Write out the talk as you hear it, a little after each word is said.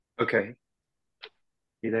Okay,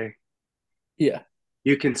 you there? Yeah.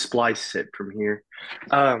 You can splice it from here.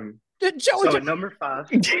 Um, Joey, so don't at number five,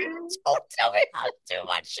 tell me how to do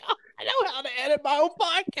my show. I know how to edit my own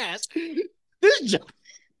podcast. This is,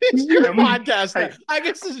 this is your how many? podcast now. Hey, I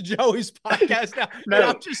guess this is Joey's podcast now, and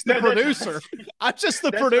I'm no, just the no, that's producer. I'm just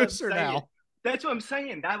the that's what I'm producer saying. now. That's what I'm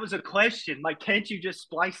saying. That was a question. Like, can't you just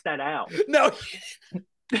splice that out? No,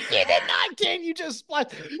 you did not. Can you just splice?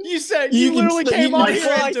 You said You you can literally you came can on Like, here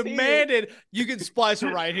and slice here. demanded you can splice it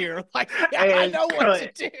right here. Like, yeah, I and know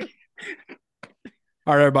what to cut. do.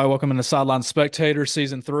 All right, everybody, welcome into Sideline Spectator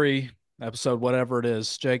Season 3, episode whatever it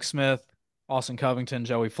is. Jake Smith, Austin Covington,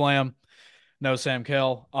 Joey Flam. No Sam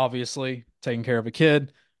Kell, obviously, taking care of a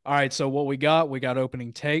kid. All right, so what we got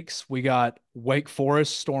opening takes. We got Wake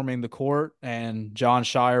Forest storming the court and John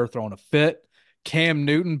Shire throwing a fit. Cam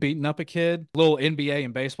Newton beating up a kid. A little NBA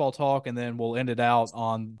and baseball talk, and then we'll end it out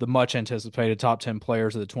on the much anticipated top 10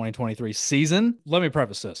 players of the 2023 season. Let me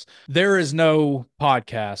preface this. There is no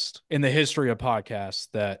podcast in the history of podcasts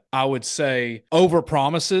that I would say over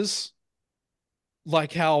promises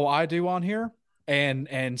like how I do on here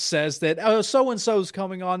and says that oh so and so's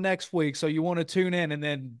coming on next week so you want to tune in, and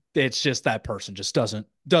then it's just that person just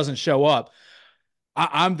doesn't show up.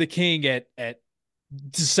 I'm the king at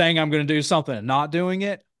saying I'm going to do something and not doing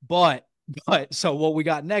it, but so what we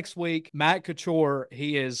got next week, Matt Couture,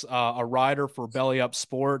 he is a writer for Belly Up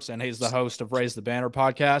Sports and he's the host of Raise the Banner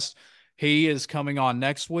podcast. He is coming on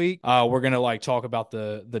next week. We're gonna like talk about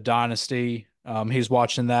the Dynasty. He's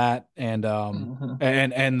watching that Mhm.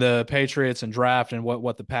 and the Patriots and draft and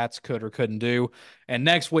what the Pats could or couldn't do. And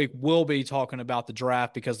next week we'll be talking about the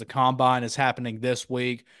draft because the combine is happening this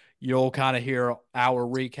week. You'll kind of hear our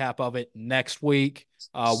recap of it next week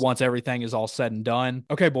once everything is all said and done.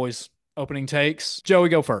 Okay, boys, opening takes. Joey,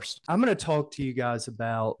 go first. I'm going to talk to you guys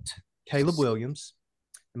about Caleb Williams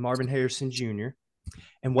and Marvin Harrison Jr.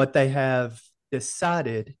 and what they have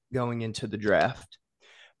decided going into the draft.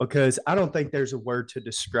 Because I don't think there's a word to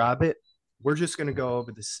describe it. We're just going to go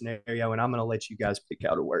over the scenario, and I'm going to let you guys pick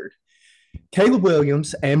out a word. Caleb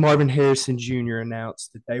Williams and Marvin Harrison Jr.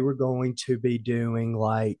 announced that they were going to be doing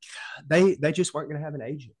like they just weren't going to have an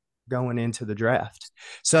agent going into the draft.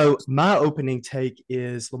 So my opening take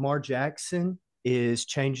is Lamar Jackson is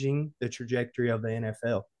changing the trajectory of the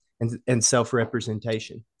NFL and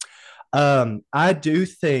self-representation. I do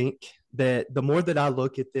think that the more that I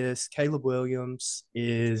look at this, Caleb Williams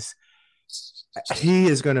is he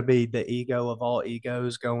is going to be the ego of all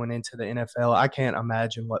egos going into the NFL. I can't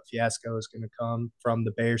imagine what fiasco is going to come from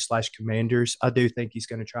the Bears/Commanders. I do think he's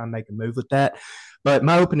going to try and make a move with that. But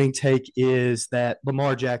my opening take is that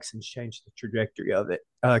Lamar Jackson's changed the trajectory of it.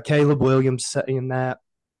 Caleb Williams saying that.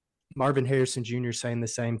 Marvin Harrison Jr. saying the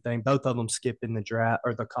same thing. Both of them skipping the draft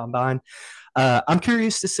or the combine. I'm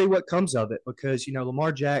curious to see what comes of it because, you know,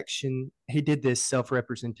 Lamar Jackson, he did this self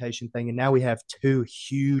representation thing, and now we have two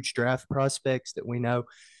huge draft prospects that we know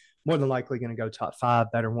more than likely going to go top five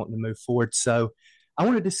that are wanting to move forward. So I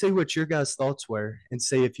wanted to see what your guys' thoughts were and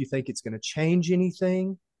see if you think it's going to change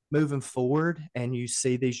anything moving forward and you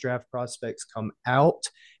see these draft prospects come out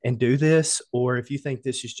and do this, or if you think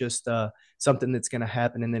this is just something that's going to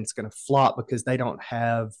happen and then it's going to flop because they don't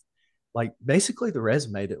have like basically the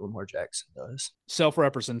resume that Lamar Jackson does.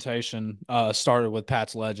 Self-representation started with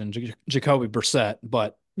Pat's legend, Jacoby Brissett,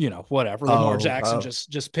 but you know, whatever. Lamar Oh, Jackson oh,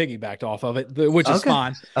 just piggybacked off of it, which is okay,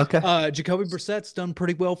 fine. okay. Jacoby Brissett's done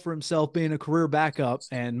pretty well for himself being a career backup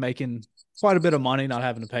and making quite a bit of money, not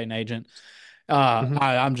having to pay an agent. Mm-hmm.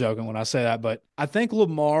 I'm joking when I say that, but I think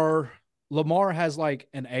Lamar has like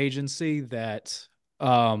an agency that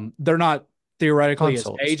they're not theoretically as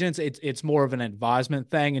Consults. agents. It's more of an advisement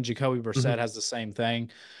thing, and Jacoby Mm-hmm. Brissett has the same thing.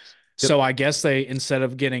 Yep. So I guess they instead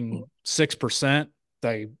of getting 6%,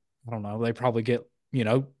 they I don't know, they probably get, 2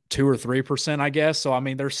 or 3%, I guess. So I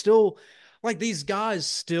mean, they're still like these guys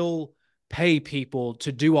still pay people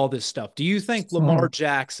to do all this stuff. Do you think Lamar Mm.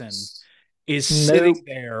 Jackson is sitting Nope.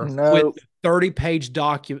 there with Nope. the 30-page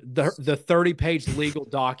document, the 30-page legal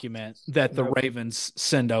document that the Nope. Ravens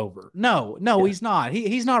send over? No, Yeah. he's not.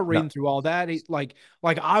 He's not No. reading through all that. He's like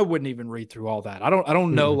I wouldn't even read through all that. I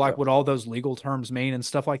don't know Mm-mm. like what all those legal terms mean and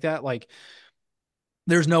stuff like that. Like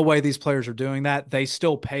there's no way these players are doing that. They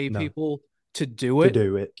still pay No. people to do To it.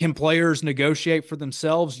 do it. Can players negotiate for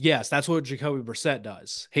themselves? Yes, that's what Jacoby Brissett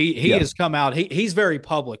does. He Yeah. has come out. He's very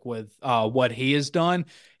public with what he has done.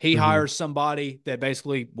 He Mm-hmm. hires somebody that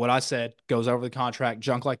basically what I said goes over the contract,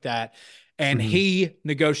 junk like that, and Mm-hmm. he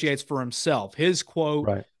negotiates for himself. His quote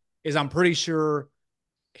Right. is, "I'm pretty sure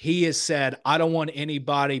he has said, I don't want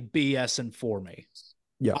anybody BSing for me.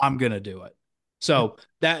 Yeah. I'm gonna do it." Yeah. So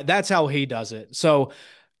that's how he does it. So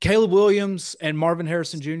Caleb Williams and Marvin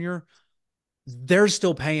Harrison Jr., they're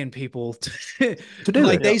still paying people to do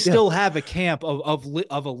like it. they Yeah. still have a camp of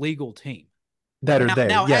a legal team that are there.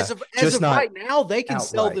 now. Yeah. As of right now, they can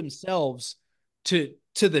sell outright. themselves to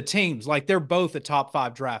the teams. Like they're both a top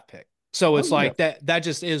 5 draft pick. So it's like that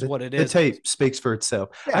just is what it is. The tape speaks for itself.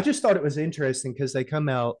 Yeah. I just thought it was interesting because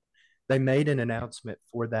they made an announcement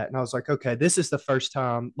for that. And I was like, okay, this is the first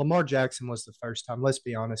time. Lamar Jackson was the first time, let's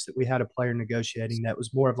be honest, that we had a player negotiating that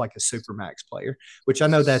was more of like a supermax player, which I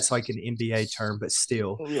know that's like an NBA term, but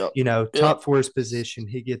still, top 4's position,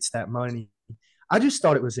 he gets that money. I just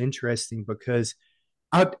thought it was interesting because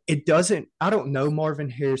I don't know Marvin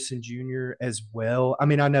Harrison Jr. as well. I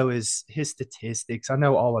mean, I know his statistics, I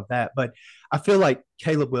know all of that, but I feel like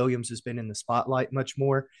Caleb Williams has been in the spotlight much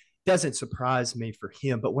more. Doesn't surprise me for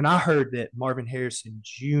him. But when I heard that Marvin Harrison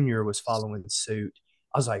Jr. was following suit,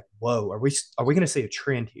 I was like, whoa, are we going to see a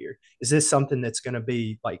trend here? Is this something that's going to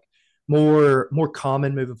be like more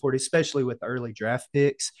common moving forward, especially with early draft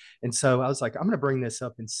picks? And so I was like, I'm going to bring this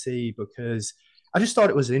up and see, because I just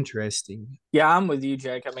thought it was interesting. Yeah, I'm with you,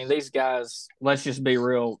 Jake. I mean, these guys, let's just be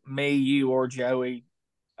real. Me, you, or Joey,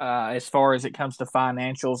 as far as it comes to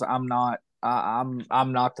financials, I'm not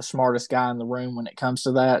the smartest guy in the room when it comes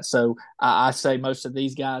to that. So I say most of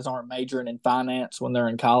these guys aren't majoring in finance when they're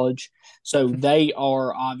in college. So they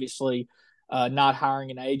are obviously not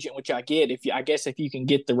hiring an agent, which I get. If you can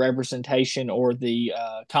get the representation or the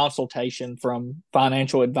consultation from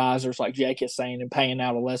financial advisors, like Jake is saying, and paying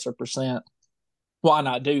out a lesser percent, why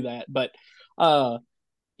not do that? But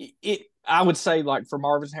I would say, like, for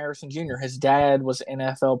Marvin Harrison Jr., his dad was an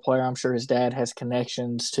NFL player. I'm sure his dad has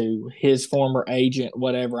connections to his former agent,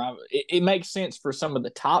 whatever. It makes sense for some of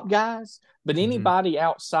the top guys, but anybody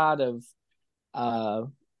outside of,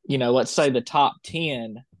 let's say the top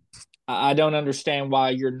 10, I don't understand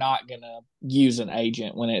why you're not going to use an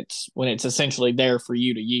agent when it's essentially there for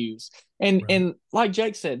you to use. And like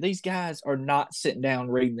Jake said, these guys are not sitting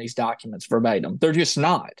down reading these documents verbatim. They're just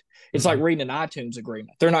not. It's like reading an iTunes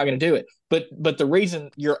agreement. They're not going to do it. But the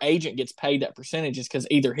reason your agent gets paid that percentage is because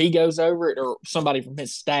either he goes over it or somebody from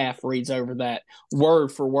his staff reads over that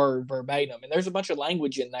word for word verbatim. And there's a bunch of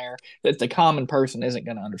language in there that the common person isn't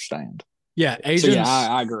going to understand. Yeah, agents. So, yeah,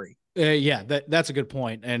 I agree. That's a good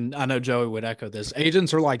point. And I know Joey would echo this.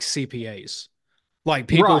 Agents are like CPAs. Like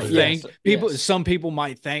people think some people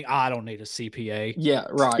might think, I don't need a CPA. Yeah,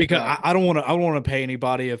 right. Because I don't want to pay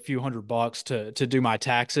anybody a few $100 to do my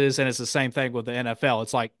taxes. And it's the same thing with the NFL.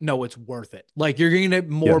 It's like, no, it's worth it. Like you're going to get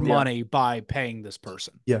more money by paying this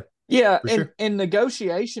person. Yeah. Yeah. And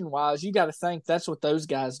negotiation wise, you got to think that's what those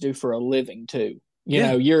guys do for a living too. You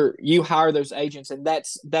know, you hire those agents, and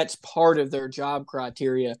that's part of their job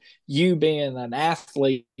criteria. You being an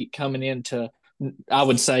athlete coming into, I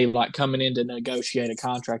would say, like coming in to negotiate a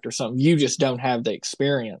contract or something, you just don't have the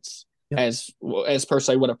experience as per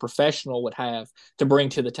se what a professional would have to bring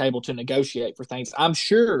to the table to negotiate for things. I'm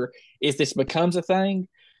sure if this becomes a thing,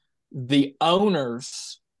 the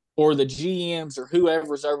owners or the GMs or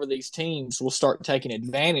whoever's over these teams will start taking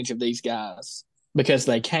advantage of these guys because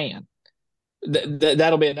they can.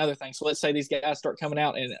 That'll be another thing. So let's say these guys start coming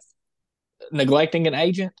out and neglecting an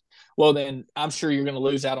agent. Well, then I'm sure you're going to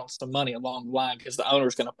lose out on some money along the line because the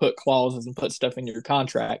owner's going to put clauses and put stuff in your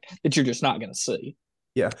contract that you're just not going to see.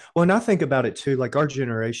 Yeah. Well, and I think about it too, like our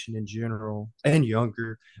generation in general and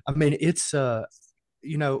younger. I mean, it's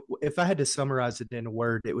if I had to summarize it in a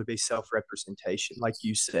word, it would be self-representation, like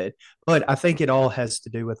you said. But I think it all has to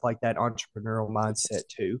do with like that entrepreneurial mindset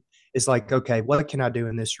too. It's like, okay, what can I do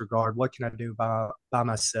in this regard? What can I do by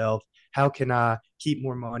myself? How can I keep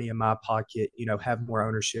more money in my pocket, have more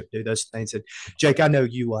ownership, do those things? And Jake, I know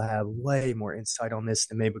you will have way more insight on this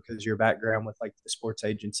than me because your background with like the sports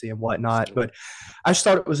agency and whatnot. But I just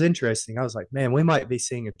thought it was interesting. I was like, man, we might be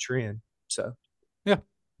seeing a trend. So, yeah.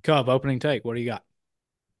 Cub, opening take. What do you got?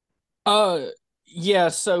 Yeah,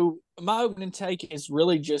 so my opening take is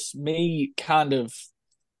really just me kind of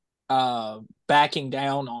backing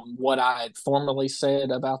down on what I had formerly said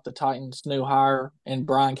about the Titans' new hire and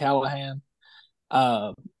Brian Callahan.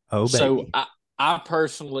 So I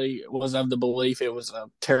personally was of the belief it was a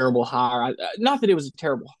terrible hire. Not that it was a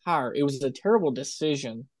terrible hire, it was a terrible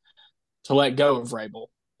decision to let go of Vrabel,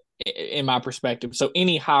 in my perspective. So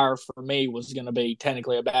any hire for me was going to be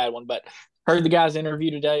technically a bad one, but heard the guy's interview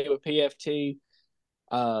today with PFT.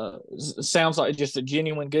 Sounds like just a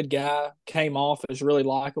genuine good guy. Came off as really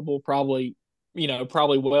likable. Probably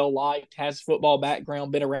well liked. Has football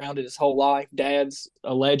background. Been around it his whole life. Dad's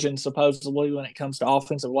a legend supposedly when it comes to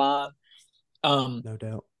offensive line. No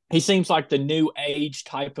doubt. he seems like the new age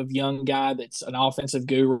type of young guy that's an offensive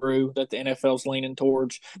guru that the NFL's leaning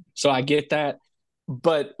towards. So I get that.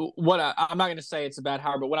 But I'm not going to say it's a bad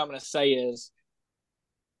hire, but what I'm going to say is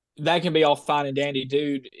that can be all fine and dandy.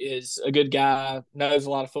 Dude is a good guy, knows a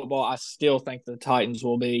lot of football. I still think the Titans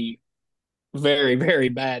will be very, very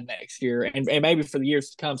bad next year, and maybe for the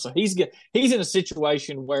years to come. So he's in a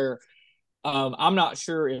situation where I'm not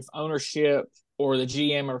sure if ownership or the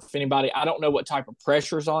GM or if anybody, I don't know what type of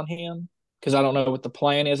pressure's on him because I don't know what the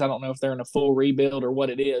plan is. I don't know if they're in a full rebuild or what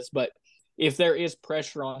it is. But if there is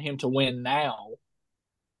pressure on him to win now,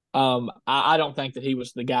 I don't think that he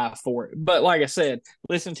was the guy for it. But like I said,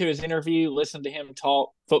 listen to his interview, listen to him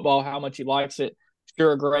talk football, how much he likes it.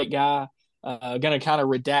 Sure, a great guy. Going to kind of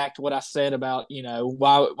redact what I said about,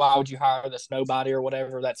 why would you hire this nobody or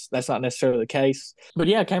whatever. That's not necessarily the case. But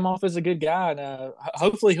yeah, came off as a good guy, and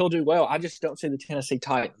hopefully he'll do well. I just don't see the Tennessee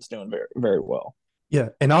Titans doing very, very well. Yeah,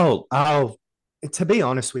 and I'll to be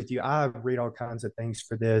honest with you, I read all kinds of things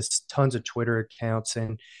for this, tons of Twitter accounts,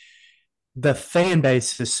 and the fan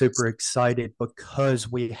base is super excited because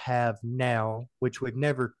we have now, which we've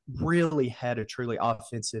never really had, a truly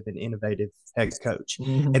offensive and innovative head coach.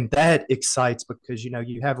 Mm-hmm. And that excites because,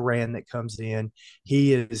 you have Rand that comes in.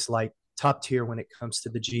 He is like top tier when it comes to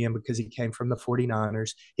the GM because he came from the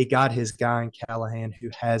 49ers. He got his guy in Callahan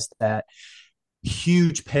who has that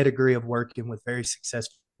huge pedigree of working with very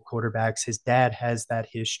successful quarterbacks. His dad has that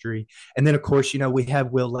history. And then, of course, we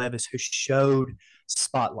have Will Levis who showed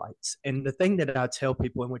spotlights. And the thing that I tell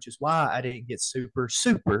people, and which is why I didn't get super,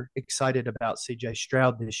 super excited about CJ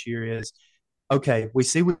Stroud this year, is, okay, we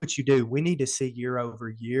see what you do. We need to see year over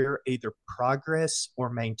year either progress or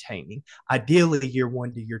maintaining. Ideally, year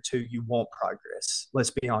 1 to year 2, you want progress.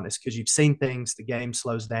 Let's be honest, because you've seen things, the game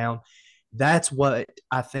slows down. That's what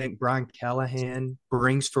I think Brian Callahan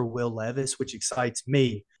brings for Will Levis, which excites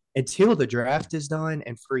me. Until the draft is done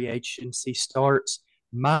and free agency starts,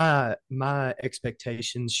 my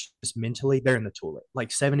expectations just mentally, they're in the toilet. Like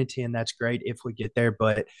 7-10, that's great if we get there,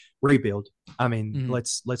 but rebuild. I mean,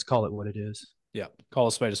 let's call it what it is. Yeah, call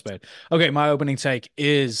a spade a spade. Okay, my opening take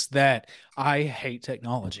is that I hate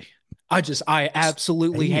technology. I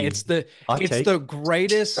absolutely hate. It's the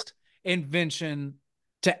greatest invention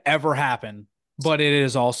to ever happen, but it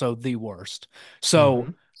is also the worst.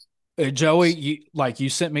 So, Joey, you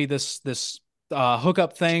sent me this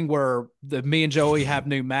hookup thing where me and Joey have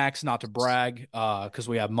new Macs, not to brag, because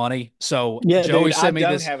we have money. So yeah, Joey dude, sent me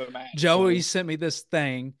this. Have a Mac, Joey sent me this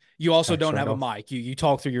thing. You also don't have a mic. You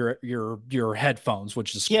talk through your headphones,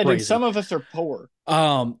 which is crazy. Dude, some of us are poor.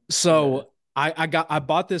 So I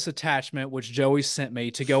bought this attachment which Joey sent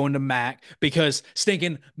me to go into Mac because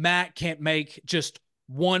stinking Mac can't make just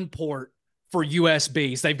one port for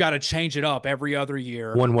USBs. They've got to change it up every other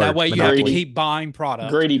year. One word. That way you have to keep buying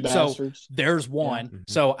product. Greedy bastards. So there's one. Yeah.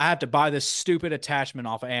 So I have to buy this stupid attachment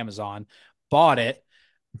off of Amazon. Bought it.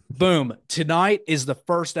 Boom. Tonight is the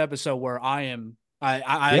first episode where I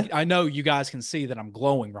know you guys can see that I'm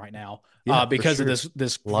glowing right now because of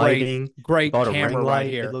this lighting, great camera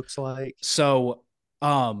right here. It looks like. So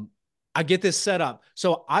I get this set up.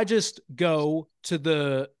 So I just go to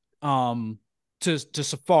the to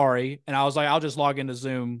Safari, and I was like, I'll just log into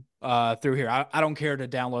Zoom through here. I don't care to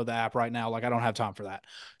download the app right now. Like, I don't have time for that.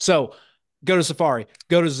 So go to Safari,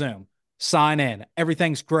 go to Zoom, sign in.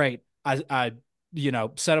 Everything's great. I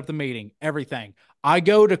set up the meeting, everything. I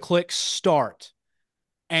go to click start,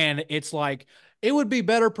 and it's like, it would be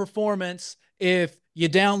better performance if you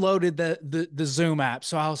downloaded the Zoom app.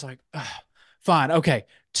 So I was like, fine. Okay.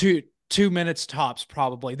 2 minutes tops,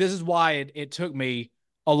 probably. This is why it took me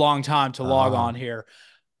a long time to log on here.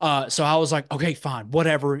 So I was like, okay, fine,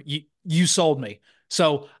 whatever. You sold me.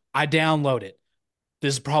 So I download it.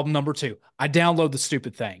 This is problem number 2. I download the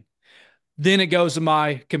stupid thing. Then it goes to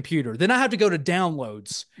my computer. Then I have to go to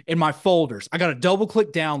downloads in my folders. I got to double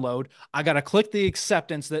click download. I got to click the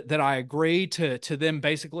acceptance that I agree to them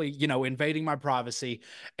basically, invading my privacy.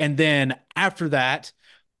 And then after that,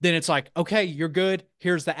 then it's like, okay, you're good.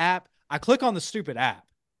 Here's the app. I click on the stupid app,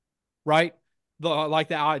 right?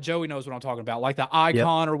 Joey knows what I'm talking about, like the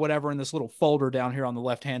icon or whatever in this little folder down here on the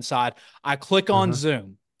left-hand side. I click on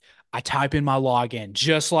Zoom. I type in my login,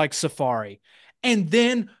 just like Safari. And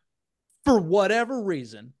then for whatever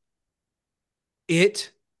reason,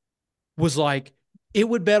 it was like, it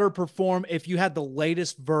would better perform if you had the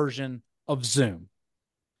latest version of Zoom,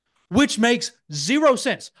 which makes 0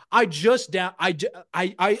 sense. Unless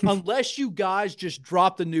you guys just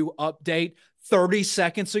dropped the new update 30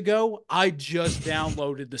 seconds ago, I just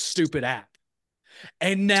downloaded the stupid app.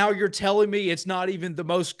 And now you're telling me it's not even the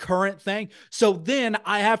most current thing. So then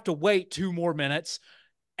I have to wait 2 more minutes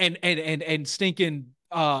and stinking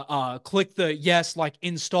click the yes, like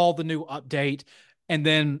install the new update, and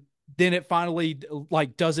then it finally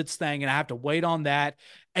like does its thing, and I have to wait on that,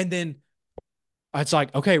 and then it's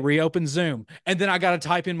like, okay, reopen Zoom, and then I got to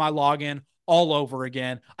type in my login all over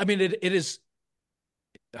again. I mean, it is,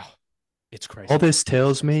 oh, it's crazy. All this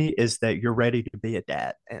tells me is that you're ready to be a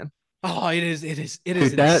dad, man. Oh, it is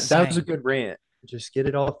Dude, that was a good rant. Just get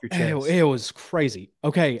it off your chest. It was crazy.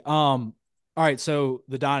 Okay, all right. So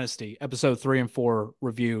the Dynasty episode 3 and 4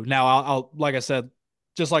 review. Now, I'll like I said,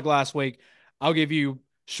 just like last week, I'll give you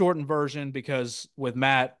shortened version because with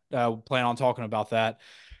Matt, plan on talking about that.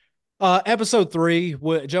 Episode 3,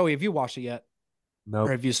 Joey, have you watched it yet? No.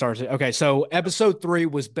 Or have you started? Okay, so episode 3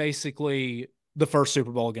 was basically the first Super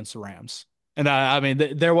Bowl against the Rams. And I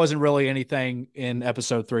mean, there wasn't really anything in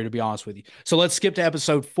episode 3, to be honest with you. So let's skip to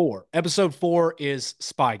episode 4. Episode 4 is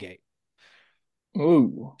Spygate.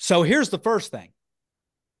 Ooh. So here's the first thing.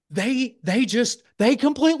 They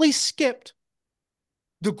completely skipped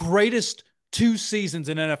the greatest 2 seasons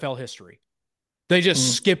in NFL history. They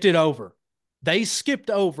just skipped it over. They skipped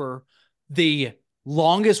over the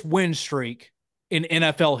longest win streak in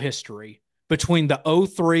NFL history between the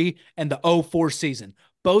 03 and the 04 season.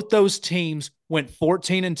 Both those teams went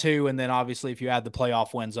 14-2, and then obviously if you add the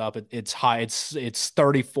playoff wins up, it's high. It's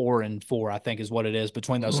 34-4, I think, is what it is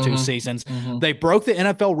between those 2 seasons. They broke the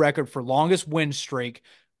NFL record for longest win streak,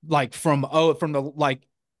 like from the like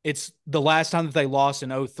it's the last time that they lost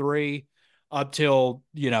in 03 up till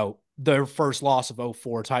their first loss of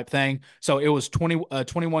 04 type thing. So it was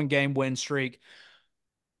 21 game win streak,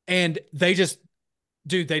 and they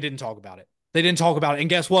didn't talk about it. They didn't talk about it, and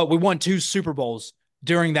guess what? We won 2 Super Bowls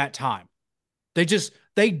during that time. They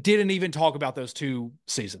didn't even talk about those 2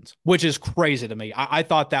 seasons, which is crazy to me. I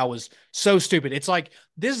thought that was so stupid. It's like,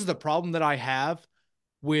 this is the problem that I have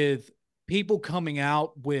with people coming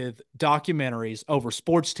out with documentaries over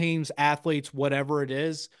sports teams, athletes, whatever it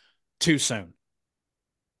is, too soon.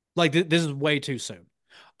 Like, this is way too soon.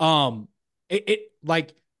 Like,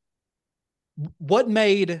 what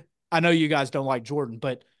made, I know you guys don't like Jordan,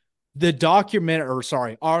 but the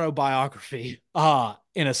autobiography,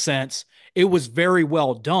 in a sense, it was very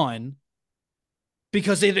well done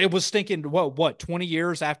because it was thinking, what 20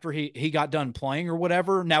 years after he got done playing or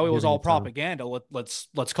whatever. Now it was all propaganda. Let's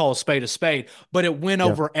call a spade, but it went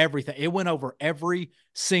over everything. It went over every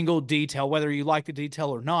single detail, whether you like the detail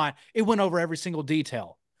or not. It went over every single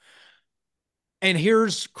detail. And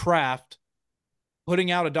here's Kraft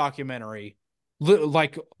putting out a documentary,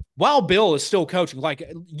 like, while Bill is still coaching. Like,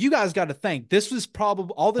 you guys got to think, this is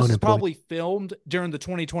probably filmed during the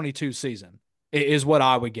 2022 season, is what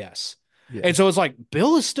I would guess. Yeah. And so it's like,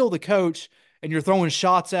 Bill is still the coach, and you're throwing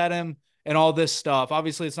shots at him and all this stuff.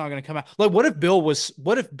 Obviously, it's not going to come out. Like, what if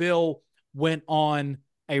Bill went on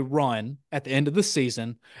a run at the end of the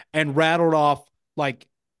season and rattled off, like,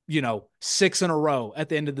 6 in a row at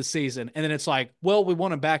the end of the season, and then it's like, well, we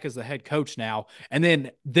want him back as the head coach now, and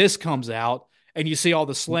then this comes out, and you see all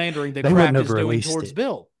the slandering that Kraft is doing towards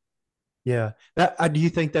Bill. Yeah. Do you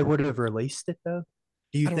think they would have released it, though?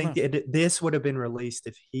 Do you think this would have been released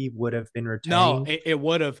if he would have been retained? No, it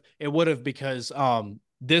would have. It would have, because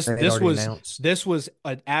this was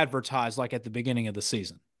advertised like at the beginning of the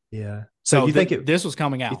season. Yeah. So you think this was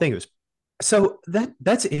coming out? You think it was? So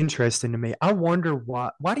that's interesting to me. I wonder why.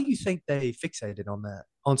 Why do you think they fixated on that,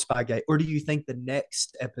 on Spygate, or do you think the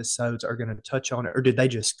next episodes are going to touch on it, or did they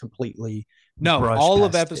just completely? No, all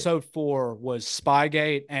of episode 4 was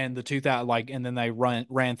Spygate and the 2000, and then they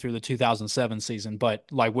ran through the 2007 season, but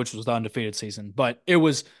which was the undefeated season. But it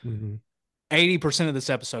was 80% of this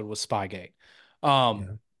episode was Spygate.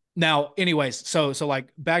 Now, anyways, so like,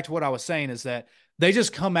 back to what I was saying is that they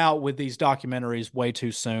just come out with these documentaries way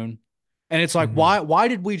too soon. And it's like, why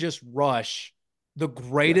did we just rush the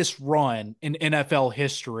greatest run in NFL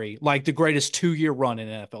history, like the greatest 2-year run in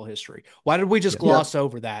NFL history? Why did we just gloss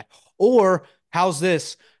over that? Or how's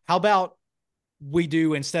this? How about we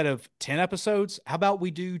do, instead of 10 episodes, how about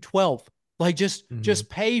we do 12? Like, just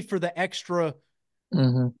pay for the extra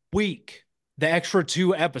week, the extra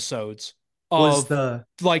 2 episodes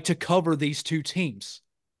to cover these 2 teams.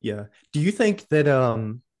 Yeah. Do you think that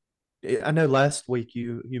I know last week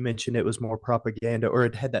you mentioned it was more propaganda, or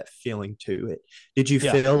it had that feeling to it. Did you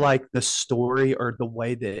feel like the story or the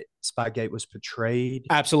way that Spygate was portrayed?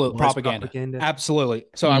 Absolutely, propaganda. Absolutely.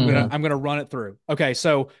 So I'm gonna run it through. Okay,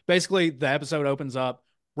 so basically the episode opens up,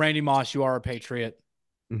 Randy Moss, you are a Patriot.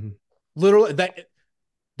 Literally,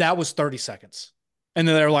 that was 30 seconds. And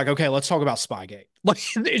then they're like, okay, let's talk about Spygate. Like,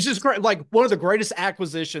 it's just great, like one of the greatest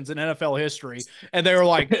acquisitions in NFL history. And they were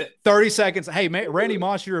like, 30 seconds. Hey, Randy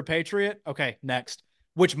Moss, you're a Patriot. Okay, next.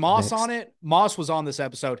 which Moss Next. on it. Moss was on this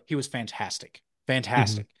episode. He was fantastic.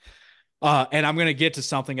 Fantastic. Mm-hmm. And I'm going to get to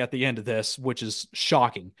something at the end of this, which is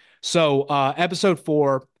shocking. So, episode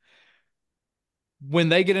 4, when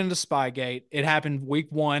they get into Spygate, it happened week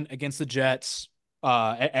 1 against the Jets.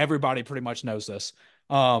 Everybody pretty much knows this.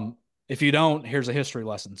 If you don't, here's a history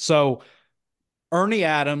lesson. So, Ernie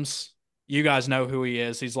Adams, you guys know who he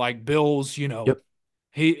is. He's like Bill's, Yep.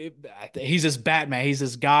 he's this Batman. He's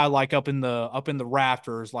this guy like up in the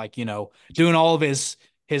rafters, like, doing all of his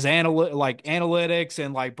analytics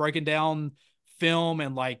and like breaking down film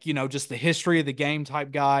and like, just the history of the game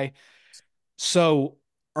type guy. So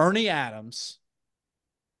Ernie Adams,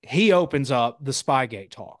 he opens up the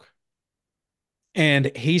Spygate talk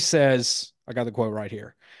and he says, I got the quote right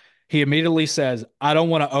here. He immediately says, I don't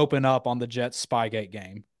want to open up on the Jets Spygate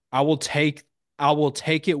game. I will take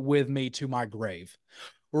it with me to my grave.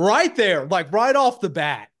 Right there, like right off the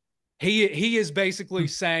bat, he is basically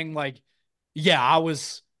saying like, yeah, I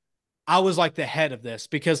was like the head of this,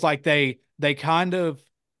 because like they kind of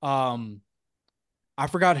I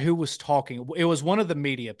forgot who was talking. It was one of the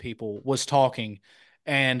media people was talking,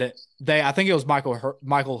 and I think it was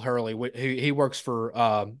Michael Hurley, who he works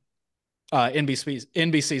for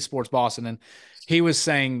NBC Sports Boston, and he was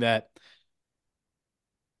saying that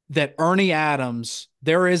Ernie Adams,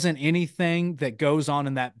 there isn't anything that goes on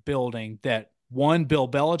in that building that one, Bill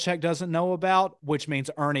Belichick doesn't know about, which means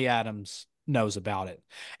Ernie Adams knows about it.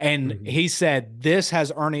 And he said this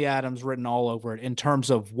has Ernie Adams written all over it in terms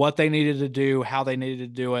of what they needed to do, how they needed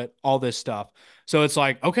to do it, all this stuff. So it's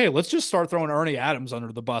like, okay, let's just start throwing Ernie Adams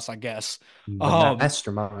under the bus, I guess. The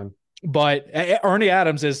mastermind. But Ernie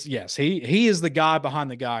Adams is, yes, he is the guy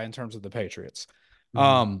behind the guy in terms of the Patriots.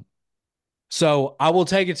 So I will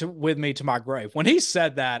take it with me to my grave. When he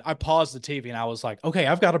said that, I paused the TV and I was like, okay,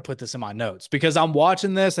 I've got to put this in my notes, because I'm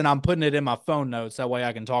watching this and I'm putting it in my phone notes. That way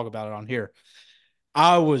I can talk about it on here.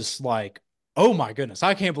 I was like, oh my goodness,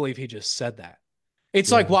 I can't believe he just said that.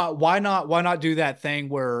 It's like, why not do that thing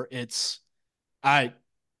where it's, I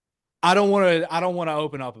don't want to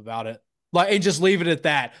open up about it. Like, and just leave it at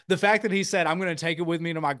that. The fact that he said, I'm going to take it with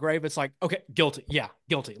me to my grave, it's like, okay, guilty. Yeah,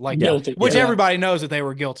 guilty. Like, guilty. Which everybody knows that they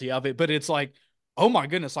were guilty of it, but it's like, oh my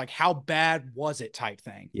goodness, like how bad was it type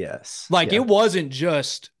thing. Yes. Like it wasn't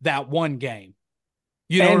just that one game.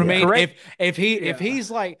 You know what I mean? Correct. If he's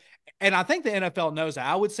like, and I think the NFL knows that.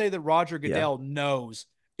 I would say that Roger Goodell knows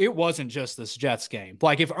it wasn't just this Jets game.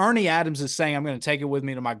 Like if Ernie Adams is saying, I'm going to take it with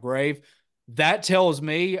me to my grave, that tells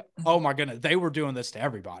me, oh my goodness, they were doing this to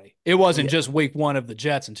everybody. It wasn't just week 1 of the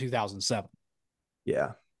Jets in 2007.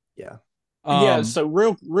 Yeah. So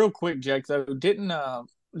real quick, Jake, though, didn't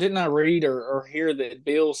I read or hear that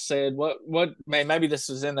Bill said maybe this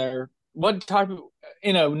is in there, what type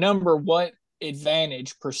of number, what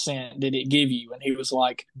advantage percent did it give you? And he was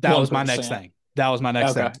like, that 1%. Was my next thing. That was my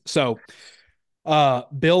next thing. So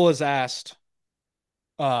Bill was asked,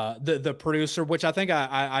 the producer, which I think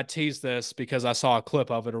I teased this because I saw a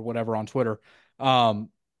clip of it or whatever on Twitter. So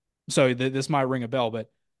this might ring a bell,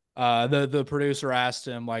 but the producer asked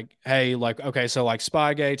him like, hey, like, okay, so like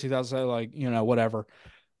Spygate 2000, like, whatever.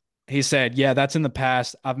 He said, yeah, that's in the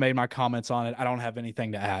past. I've made my comments on it. I don't have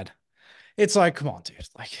anything to add. It's like, come on, dude.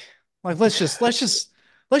 Like let's just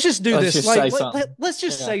do this. Let's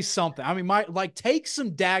just say something. I mean, take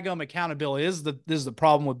some daggum accountability. This is the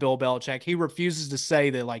problem with Bill Belichick. He refuses to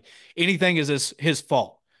say that like anything is his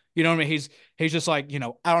fault. You know what I mean? He's just like,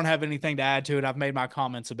 I don't have anything to add to it. I've made my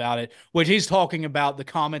comments about it, which he's talking about the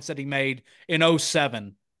comments that he made in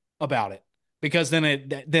 2007 about it. Because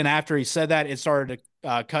then after he said that, it started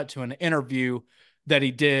to cut to an interview that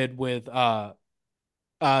he did with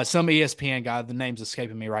some ESPN guy. The name's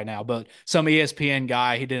escaping me right now, but some ESPN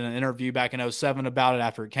guy. He did an interview back in 2007 about it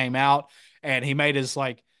after it came out, and he made his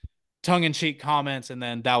like tongue-in-cheek comments, and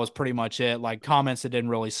then that was pretty much it. Like comments that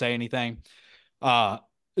didn't really say anything.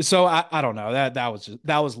 So I don't know.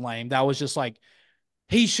 That was lame. That was just like,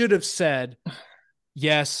 he should have said,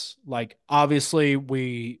 yes, like obviously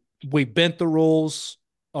we bent the rules,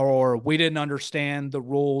 or we didn't understand the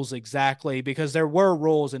rules exactly, because there were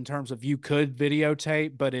rules in terms of you could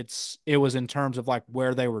videotape, but it was in terms of like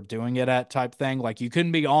where they were doing it at type thing. Like you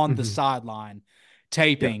couldn't be on the sideline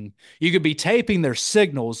taping. Yeah. You could be taping their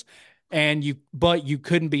signals, but you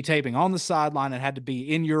couldn't be taping on the sideline. It had to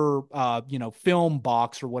be in your film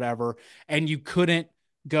box or whatever, and you couldn't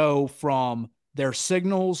go from their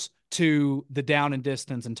signals to the down and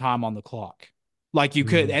distance and time on the clock. Like you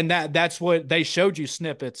could, and that's what they showed you,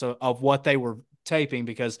 snippets of what they were taping,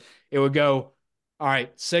 because it would go, all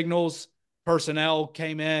right, signals, personnel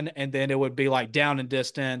came in, and then it would be like down and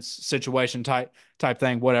distance situation type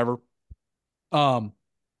thing, whatever.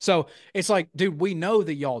 So it's like, dude, we know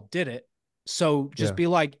that y'all did it. So just Yeah. be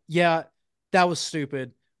like, yeah, that was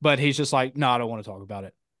stupid. But he's just like, no, I don't want to talk about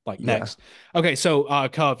it. Like, Yeah. next. Okay, so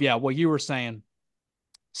Cove, yeah, what you were saying.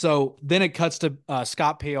 So then it cuts to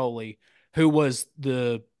Scott Pioli, who was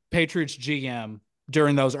the Patriots GM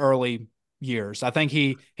during those early years. I think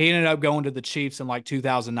he ended up going to the Chiefs in like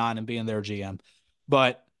 2009 and being their GM.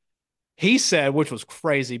 But he said, which was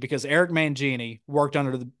crazy, because Eric Mangini worked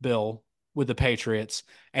under the Bill with the Patriots,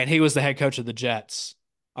 and he was the head coach of the Jets.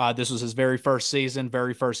 This was his very first season,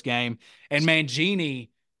 very first game, and Mangini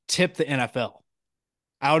tipped the NFL.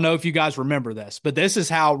 I don't know if you guys remember this, but this is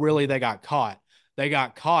how really they got caught. They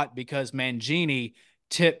got caught because Mangini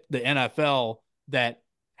tipped the NFL that,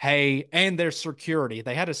 hey, and their security,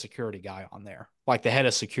 they had a security guy on there, like the head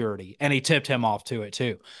of security, and he tipped him off to it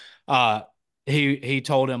too. He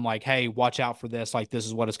told him like, hey, watch out for this. Like, this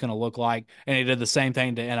is what it's going to look like. And he did the same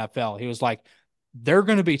thing to NFL. He was like, they're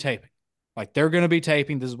going to be taping. Like, they're going to be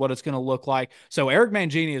taping. This is what it's going to look like. So Eric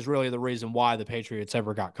Mangini is really the reason why the Patriots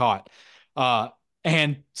ever got caught.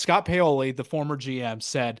 And Scott Pioli, the former GM,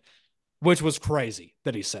 said, which was crazy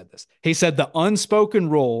that he said this. He said, the unspoken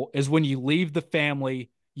rule is when you leave the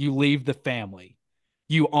family, you leave the family.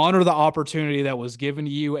 You honor the opportunity that was given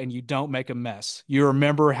to you and you don't make a mess. You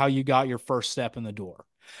remember how you got your first step in the door.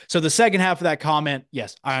 So the second half of that comment,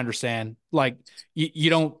 yes, I understand. Like, you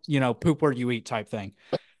don't, poop where you eat type thing.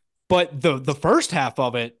 But the first half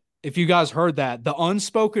of it, if you guys heard that, the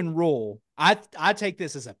unspoken rule, I take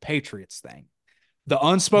this as a Patriots thing. The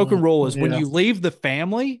unspoken rule is when you leave the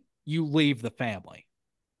family, you leave the family.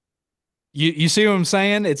 You see what I'm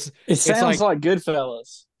saying? It sounds like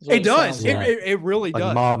Goodfellas. It does. It really like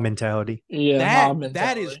does. mob mentality. Yeah, mob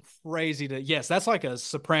mentality. That is crazy. Yes, that's like a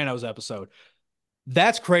Sopranos episode.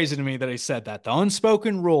 That's crazy to me that he said that. The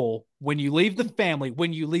unspoken rule, when you leave the family,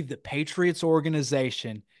 when you leave the Patriots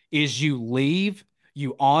organization, is you leave,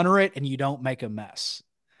 you honor it, and you don't make a mess.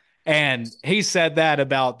 And he said that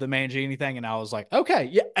about the Mangini thing, and I was like, okay,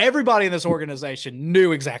 yeah, everybody in this organization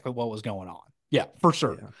knew exactly what was going on. Yeah, for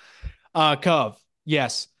sure. Yeah. Cove,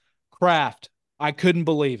 yes. Kraft, I couldn't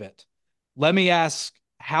believe it. Let me ask,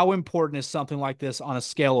 how important is something like this on a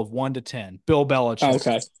scale of 1 to 10? Bill Belichick.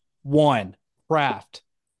 Okay. 1, Kraft.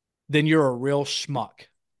 Then you're a real schmuck.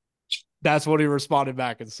 That's what he responded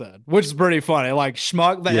back and said, which is pretty funny. Like,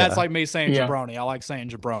 schmuck, that's like me saying jabroni. I like saying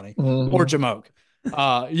jabroni or jamoke.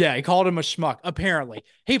 He called him a schmuck. Apparently,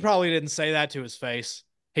 he probably didn't say that to his face.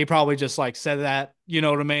 He probably just like said that, you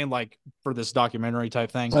know what I mean? Like, for this documentary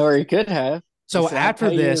type thing. Or he could have. So after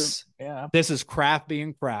this, this is Kraft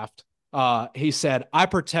being Kraft. He said, I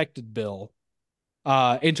protected Bill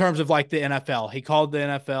in terms of like the NFL. He called the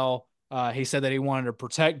NFL. He said that he wanted to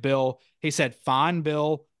protect Bill. He said, fine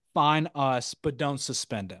Bill, fine us, but don't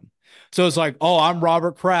suspend him. So it's like, oh, I'm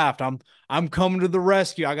Robert Kraft. I'm coming to the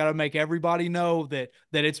rescue. I got to make everybody know that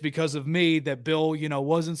it's because of me that Bill,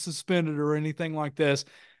 wasn't suspended or anything like this.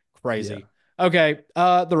 Crazy. Yeah. Okay.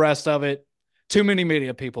 The rest of it, too many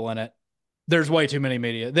media people in it. There's way too many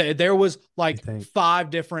media. There was like 5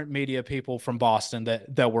 different media people from Boston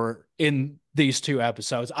that were in these 2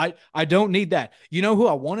 episodes. I don't need that. You know who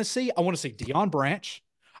I want to see? I want to see Deion Branch.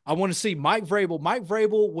 I want to see Mike Vrabel. Mike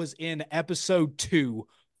Vrabel was in episode 2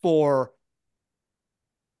 for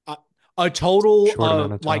a total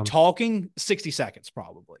of like talking 60 seconds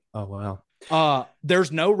probably. Oh, wow.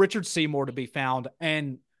 There's no Richard Seymour to be found,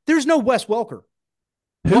 and there's no Wes Welker.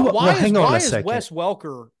 Why is Wes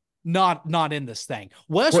Welker not in this thing?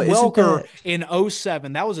 Wes Welker in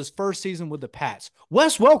 2007, that was his first season with the Pats.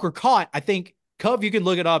 Wes Welker caught, I think, Cove, you can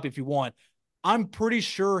look it up if you want. I'm pretty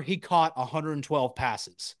sure he caught 112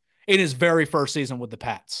 passes in his very first season with the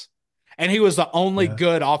Pats. And he was the only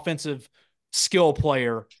good offensive skill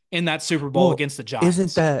player in that Super Bowl against the Giants.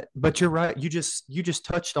 Isn't that, but you're right. You just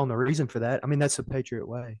touched on the reason for that. I mean, that's the Patriot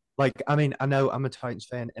way. Like, I mean, I know I'm a Titans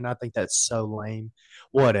fan and I think that's so lame,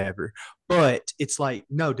 whatever. But it's like,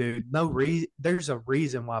 no, dude, there's a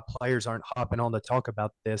reason why players aren't hopping on to talk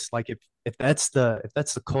about this. Like, if that's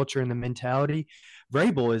the culture and the mentality,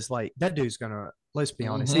 Vrabel is like, that dude's gonna, let's be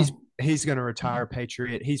honest, he's gonna retire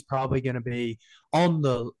Patriot. He's probably gonna be on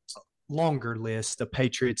the longer list of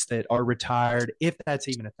Patriots that are retired, if that's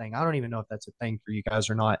even a thing. I don't even know if that's a thing for you guys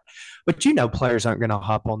or not. But players aren't going to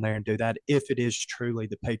hop on there and do that if it is truly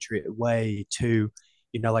the Patriot way to,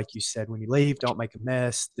 like you said, when you leave, don't make a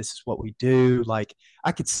mess. This is what we do. Like,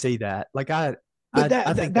 I could see that. Like, I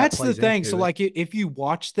think that's the thing. So, like, if you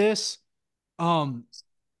watch this, I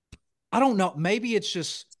don't know. Maybe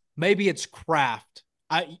it's Kraft.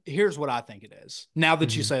 Here's what I think it is. Now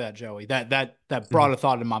that you say that, Joey, that brought a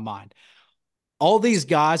thought in my mind. All these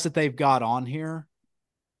guys that they've got on here,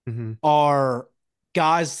 are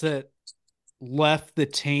guys that left the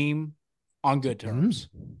team on good terms.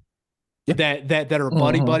 Yeah. That are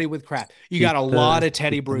buddy with Kraft. You got a lot of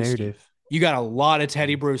Teddy Bruschi. You got a lot of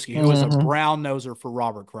Teddy Bruschi, who was a brown noser for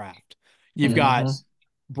Robert Kraft. You've got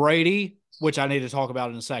Brady, which I need to talk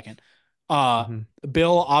about in a second.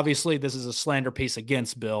 Bill, obviously, this is a slander piece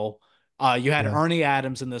against Bill. You had Ernie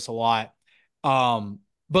Adams in this a lot.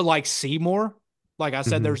 But like Seymour, like I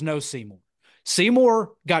said, there's no Seymour.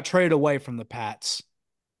 Seymour got traded away from the Pats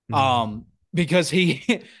because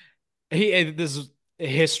he this is a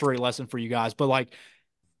history lesson for you guys, but like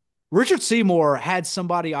Richard Seymour had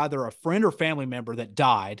somebody, either a friend or family member, that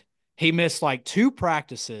died. He missed like 2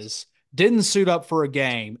 practices, didn't suit up for a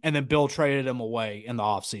game, and then Bill traded him away in the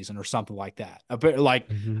offseason or something like that. Like,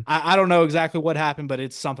 I don't know exactly what happened, but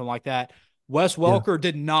it's something like that. Wes Welker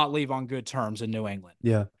did not leave on good terms in New England.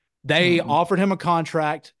 Yeah. They offered him a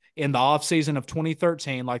contract in the offseason of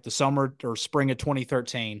 2013, like the summer or spring of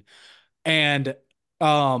 2013. And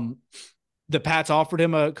the Pats offered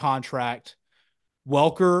him a contract.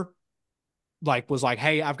 Welker was like,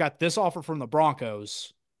 hey, I've got this offer from the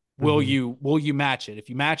Broncos. Will you match it? If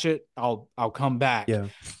you match it, I'll come back.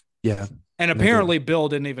 Yeah. And apparently Bill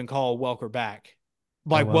didn't even call Welker back.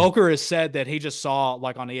 Like, Welker has said that he just saw,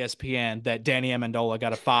 like, on ESPN that Danny Amendola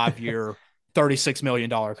got a 5-year, $36 million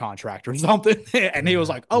contract or something. And he was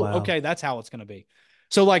like, okay, that's how it's going to be.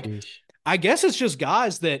 So, like, I guess it's just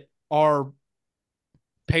guys that are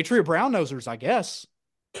Patriot Brown nosers, I guess.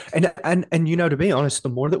 And you know, to be honest, the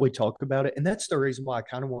more that we talk about it, and that's the reason why I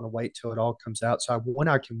kind of want to wait till it all comes out, so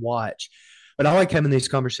I can watch. But I like having these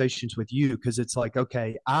conversations with you because it's like,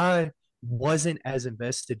 okay, I wasn't as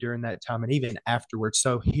invested during that time and even afterwards.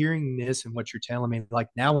 So hearing this and what you're telling me, like,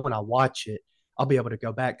 now when I watch it, I'll be able to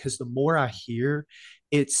go back, because the more I hear,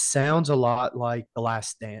 it sounds a lot like The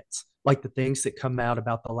Last Dance, like the things that come out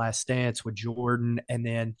about The Last Dance with Jordan. And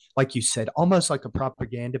then, like you said, almost like a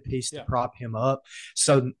propaganda piece to prop him up.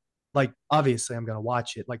 So, like, obviously I'm going to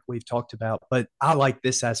watch it like we've talked about, but I like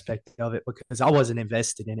this aspect of it because I wasn't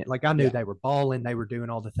invested in it. Like, I knew they were balling, they were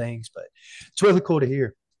doing all the things, but it's really cool to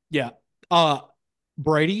hear. Yeah.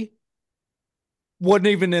 Brady wasn't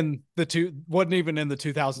even in the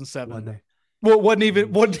 2007.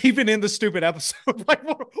 Wasn't even in the stupid episode. Like,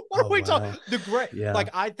 what are we talking? The great,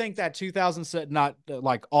 like, I think that 2007, not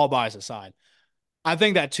like all bias aside, I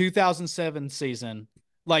think that 2007 season,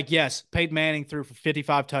 like, yes, Peyton Manning threw for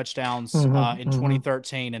 55 touchdowns in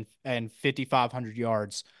 2013 and 5,500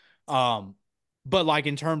 yards. But like,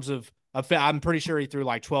 in terms of, I'm pretty sure he threw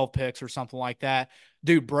like 12 picks or something like that.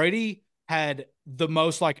 Dude, Brady had the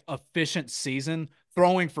most like efficient season,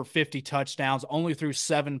 throwing for 50 touchdowns, only threw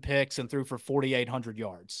 7 picks and threw for 4,800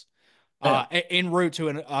 yards en route to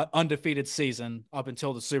an undefeated season up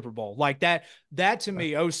until the Super Bowl. Like, that to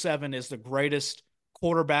me, 2007 is the greatest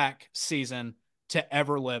quarterback season to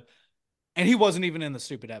ever live. And he wasn't even in the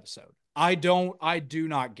stupid episode. I do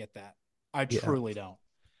not get that. I truly don't.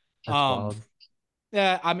 That's wild.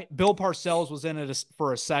 Yeah, I mean, Bill Parcells was in it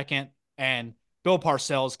for a second, and Bill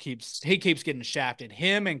Parcells keeps getting shafted.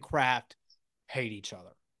 Him and Kraft hate each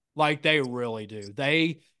other. Like, they really do.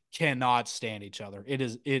 They cannot stand each other.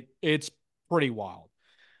 It's pretty wild.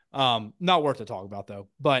 Not worth to talk about, though.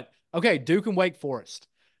 But okay, Duke and Wake Forest.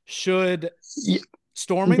 Should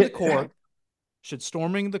storming the court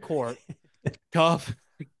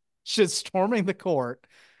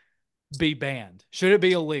be banned? Should it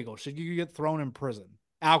be illegal? Should you get thrown in prison?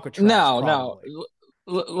 Alcatraz? No.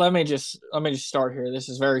 Let me just start here. This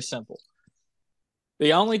is very simple.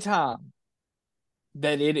 The only time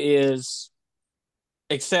that it is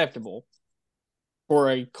acceptable for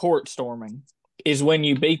a court storming is when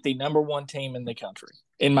you beat the number 1 team in the country,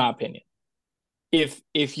 in my opinion. If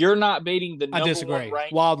you're not beating the number 1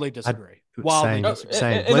 ranked, wildly disagree. Same.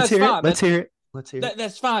 Let's hear it.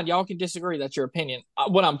 That's fine. Y'all can disagree. That's your opinion.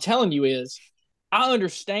 What I'm telling you is, I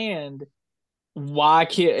understand why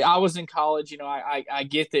I was in college. You know, I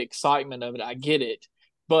get the excitement of it. I get it.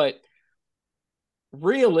 But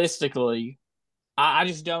realistically, I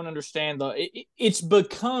just don't understand it's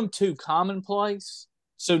become too commonplace.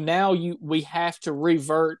 So now we have to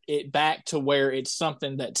revert it back to where it's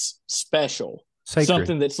something that's special. Sacred.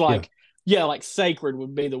 Something that's like, like sacred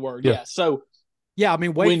would be the word. Yeah. So, I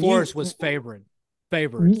mean, Wake Forest was favored.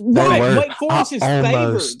 Right. Wake Forest is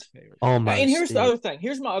favored. Almost. And here's the other thing.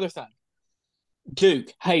 Here's my other thing.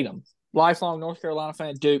 Duke, hate them. Lifelong North Carolina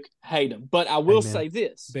fan, Duke, hate them. But I will say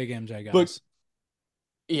this. Big MJ guys.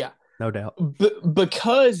 No doubt.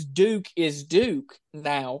 Because Duke is Duke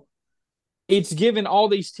now, it's given all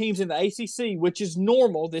these teams in the ACC, which is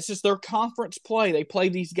normal. This is their conference play. They play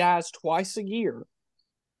these guys twice a year.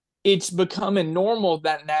 it's becoming normal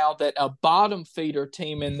that now that a bottom feeder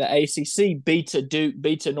team in the ACC beats a Duke,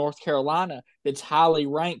 beats a North Carolina that's highly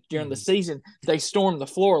ranked during the season, they storm the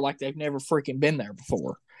floor like they've never freaking been there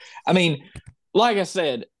before. I mean, like I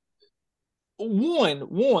said, I'm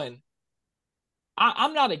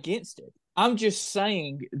not against it. I'm just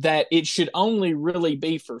saying that it should only really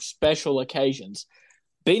be for special occasions.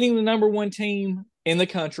 Beating the number one team in the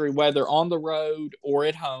country, whether on the road or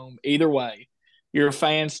at home, either way, you're a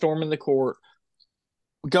fan storming the court.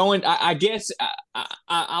 I guess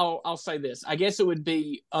I'll say this. I guess it would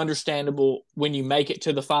be understandable when you make it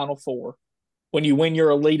to the Final Four, when you win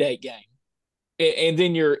your Elite Eight game, and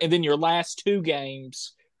then your last two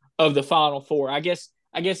games of the Final Four. I guess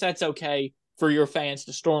that's okay for your fans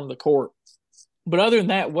to storm the court. But other than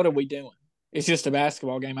that, what are we doing? It's just a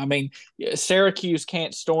basketball game. I mean, Syracuse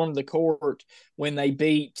can't storm the court when they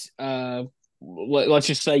beat, let's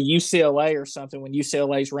just say UCLA or something. When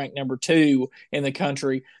UCLA is ranked number 2 in the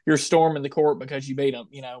country, you're storming the court because you beat them.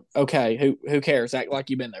 Okay, who cares? Act like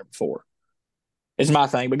you've been there before. It's my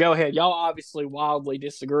thing. But go ahead. Y'all obviously wildly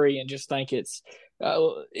disagree and just think it's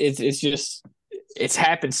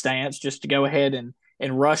happenstance just to go ahead and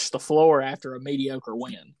rush the floor after a mediocre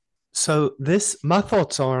win. So my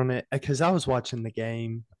thoughts on it, because I was watching the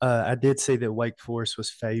game. I did see that Wake Forest was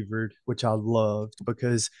favored, which I loved,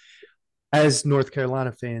 because as North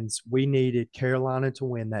Carolina fans, we needed Carolina to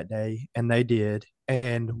win that day, and they did,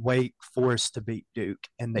 and Wake Forest to beat Duke,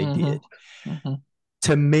 and they did. Mm-hmm.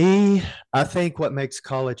 To me, I think what makes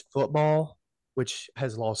college football, which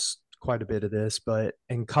has lost quite a bit of this, but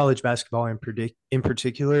in college basketball in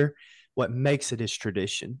particular, what makes it is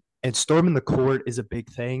tradition. And storming the court is a big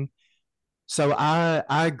thing. So I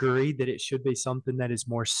agree that it should be something that is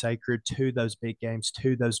more sacred to those big games,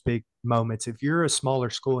 to those big moments. If you're a smaller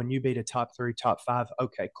school and you beat a top 3, top 5,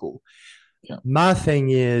 okay, cool. Yeah. My thing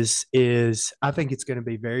is I think it's going to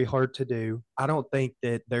be very hard to do. I don't think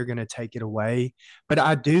that they're going to take it away, but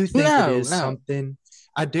I do think something.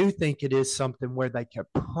 I do think it is something where they could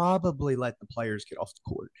probably let the players get off the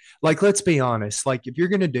court. Like, let's be honest. Like, if you're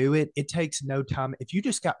going to do it, it takes no time. If you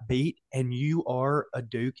just got beat and you are a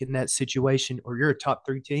Duke in that situation, or you're a top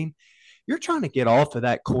 3 team, you're trying to get off of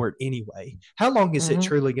that court anyway. How long is it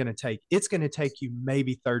truly going to take? It's going to take you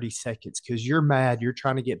maybe 30 seconds because you're mad. You're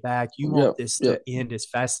trying to get back. You want this to end as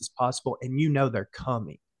fast as possible, and you know they're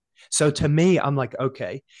coming. So to me, I'm like,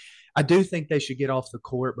 okay, I do think they should get off the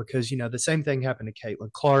court because, the same thing happened to Caitlin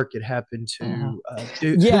Clark. It happened to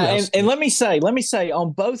Duke. Yeah, and let me say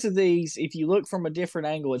on both of these, if you look from a different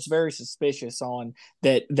angle, it's very suspicious on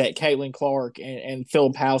that Caitlin Clark and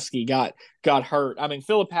Filipowski got hurt. I mean,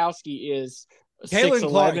 Filipowski is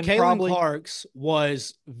 6'11". Caitlin Clark's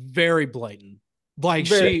was very blatant. Like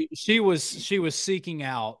she was seeking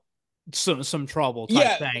out some trouble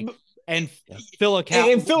type thing. And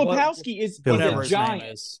Filipowski is a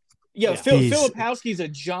giant. Yeah, Filipowski's a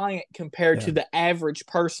giant compared to the average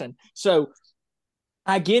person. So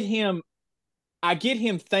I get him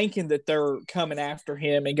thinking that they're coming after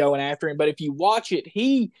him and going after him. But if you watch it,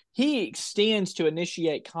 he extends to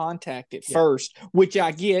initiate contact at first, which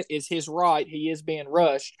I get is his right. He is being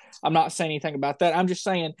rushed. I'm not saying anything about that. I'm just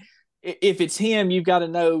saying if it's him, you've got to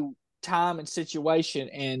know time and situation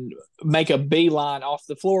and make a beeline off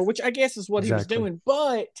the floor, which I guess is what he was doing.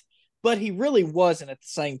 But he really wasn't at the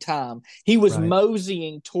same time. He was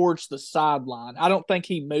moseying towards the sideline. I don't think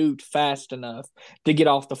he moved fast enough to get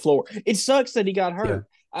off the floor. It sucks that he got hurt.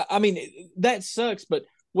 Yeah. I mean, that sucks. But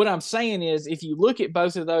what I'm saying is if you look at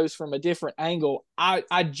both of those from a different angle,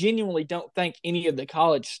 I genuinely don't think any of the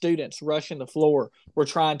college students rushing the floor were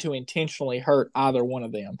trying to intentionally hurt either one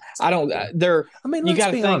of them. Let's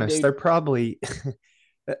be honest. Dude, they're probably –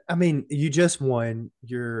 I mean, you just won.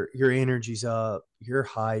 Your energy's up. You're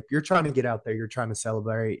hype. You're trying to get out there. You're trying to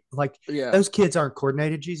celebrate. Like, those kids aren't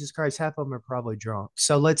coordinated. Jesus Christ, half of them are probably drunk.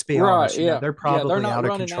 So let's be honest. They're probably out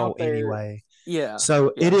of control anyway. Yeah.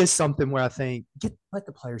 So it is something where I think let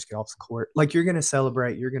the players get off the court. Like, you're going to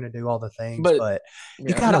celebrate. You're going to do all the things, but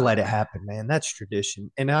you got to let it happen, man. That's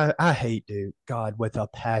tradition. And I hate Duke, God, with a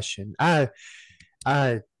passion. I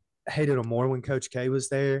hated him more when Coach K was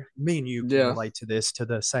there. Me and you can relate to this to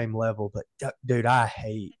the same level, but dude, I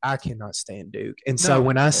cannot stand Duke. And so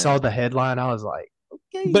when I saw the headline, I was like,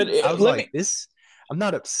 okay. But I'm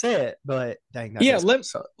not upset, but dang.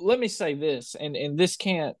 Let me say this, and this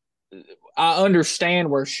can't. I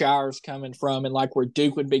understand where Shire's coming from and like where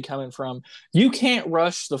Duke would be coming from. You can't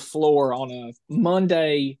rush the floor on a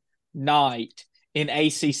Monday night in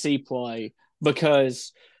ACC play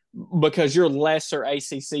because your lesser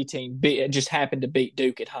ACC team just happened to beat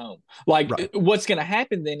Duke at home. Like, what's going to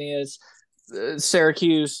happen then is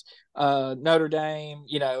Syracuse, Notre Dame,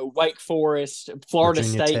 Wake Forest, Florida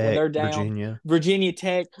Virginia State when Tech, they're down, Virginia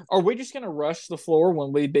Tech. Are we just going to rush the floor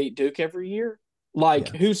when we beat Duke every year?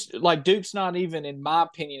 Duke's not even, in my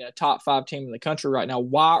opinion, a top 5 team in the country right now.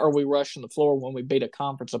 Why are we rushing the floor when we beat a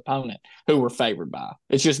conference opponent who we're favored by?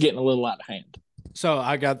 It's just getting a little out of hand. So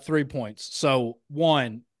I got 3 points. So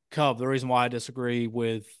one, Cub, the reason why I disagree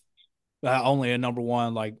with only a number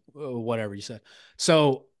one, whatever you said.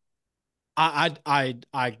 So I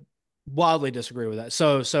wildly disagree with that.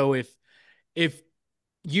 So if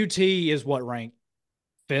UT is what ranked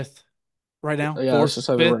 5th right now, yeah,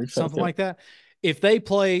 4th, 5th, something like that. If they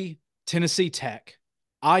play Tennessee Tech,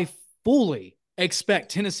 I fully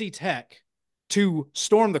expect Tennessee Tech to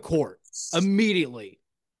storm the court immediately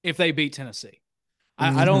if they beat Tennessee.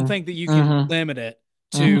 I don't think that you can limit it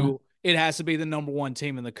to it has to be the number 1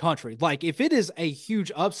 team in the country. Like, if it is a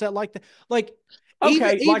huge upset like that,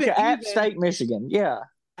 even App State, Michigan,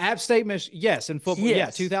 App State, Michigan, yes, in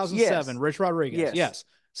football, 2007, Rich Rodriguez, yes,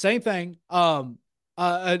 same thing.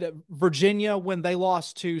 Virginia when they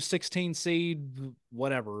lost to 16 seed,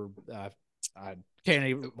 whatever, I can't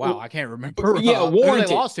even. Wow, I can't remember. Warranted. Who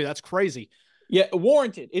they lost to. That's crazy. Yeah,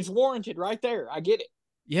 warranted. It's warranted right there. I get it.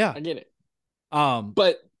 Yeah, I get it.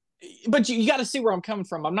 But you got to see where I'm coming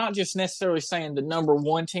from. I'm not just necessarily saying the number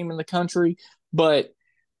 1 team in the country, but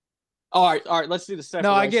all right. Let's do the second.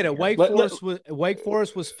 No, I get it. Wake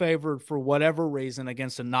Forest was favored for whatever reason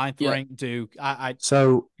against a 9th ranked Duke.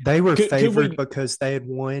 So they were favored because they had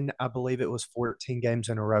won, I believe it was 14 games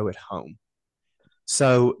in a row at home.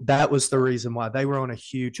 So that was the reason why they were on a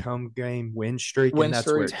huge home game win streak, and that's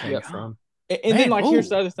where it came from. And then, here's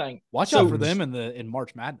the other thing. Watch out for them in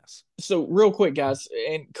March Madness. So, real quick, guys,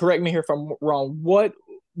 and correct me here if I'm wrong. What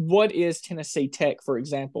is Tennessee Tech, for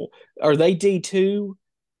example? Are they D2?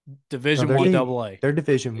 Division 1 AA. They're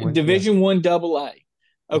Division 1. Division 1 AA.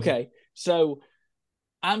 Okay, so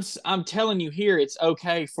I'm telling you here, it's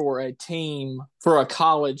okay for a team, for a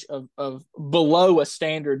college of below a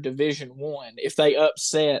standard Division 1 if they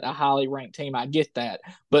upset a highly ranked team. I get that,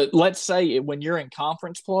 but let's say when you're in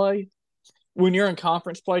conference play. When you're in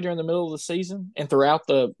conference play during the middle of the season and throughout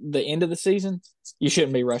the end of the season, you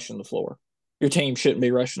shouldn't be rushing the floor. Your team shouldn't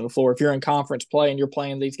be rushing the floor. If you're in conference play and you're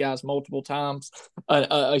playing these guys multiple times,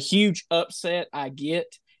 a huge upset, I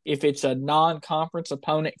get. If it's a non-conference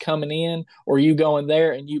opponent coming in or you going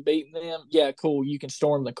there and you beating them, yeah, cool, you can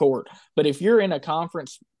storm the court. But if you're in a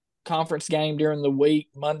conference game during the week,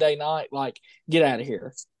 Monday night, get out of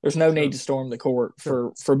here. There's no need to storm the court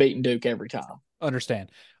for beating Duke every time.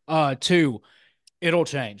 Understand. 2, it'll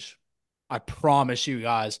change. I promise you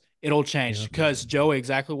guys, it'll change because Joey,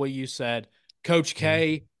 exactly what you said. Coach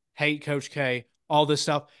K, hate Coach K, all this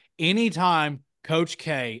stuff. Anytime Coach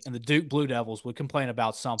K and the Duke Blue Devils would complain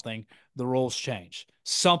about something, the rules change.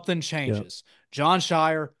 Something changes. Yep. John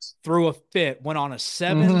Shire threw a fit, went on a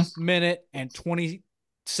 7 minute and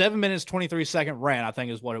 23-second rant, I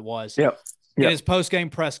think is what it was. Yep. In his post-game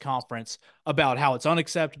press conference about how it's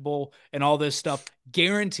unacceptable and all this stuff.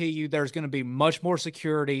 Guarantee you there's going to be much more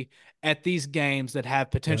security at these games that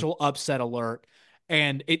have potential upset alert.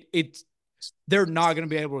 And they're not going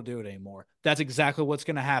to be able to do it anymore. That's exactly what's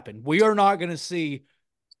going to happen. We are not going to see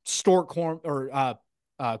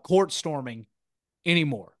court storming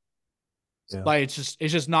anymore. Yeah. It's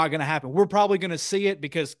just not going to happen. We're probably going to see it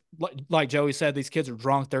because, like Joey said, these kids are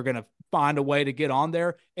drunk. They're going to find a way to get on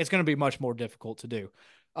there. It's going to be much more difficult to do.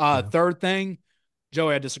 Third thing,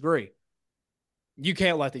 Joey, I disagree. You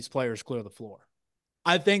can't let these players clear the floor.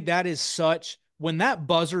 I think that is such – when that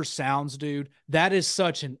buzzer sounds, dude, that is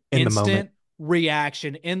such an instant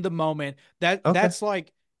reaction in the moment. That's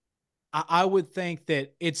like – I would think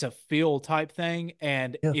that it's a feel type thing,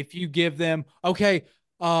 and if you give them – okay,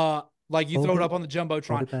 like you throw it up on the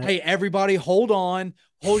Jumbotron. Hey, everybody, hold on.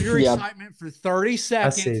 Hold your excitement for 30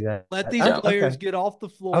 seconds. Let these players get off the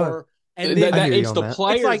floor. And then it's the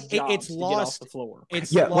players' job it's to lost get off the floor.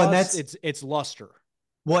 It's lost. It's luster.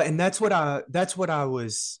 Well, and that's what I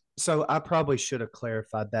was. So I probably should have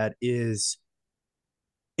clarified that is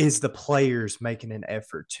the players making an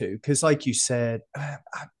effort too? Because, like you said,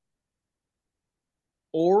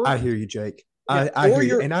 I hear you, Jake. I hear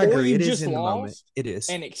you, and I agree. It is in the moment. It is,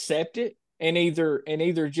 and accept it, and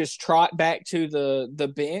either just trot back to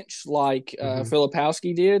the bench like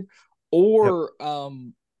Filipowski did, or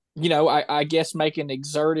I guess make an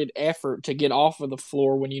exerted effort to get off of the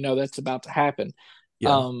floor when you know that's about to happen.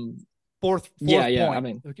 Yeah. Fourth point. I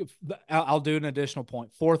mean, I'll do an additional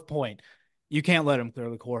point. 4th point. You can't let them clear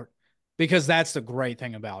the court because that's the great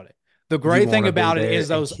thing about it. The great thing about it is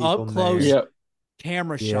those up close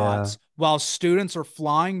camera Yeah. shots while students are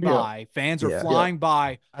flying by, fans are flying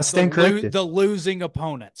by I stand corrected. the losing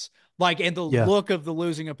opponents. Like, and the Yeah. look of the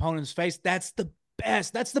losing opponent's face, that's the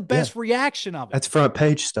best. That's the best reaction of it. That's front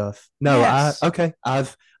page stuff. No, Yes.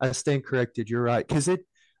 I stand corrected. You're right. Because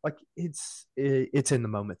it's in the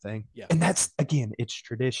moment thing. Yeah. And that's, again, it's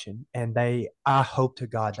tradition. And I hope to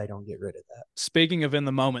God they don't get rid of that. Speaking of in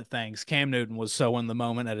the moment things, Cam Newton was so in the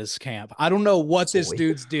moment at his camp. I don't know what this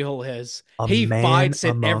dude's deal is. He fights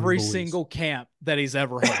at every single camp that he's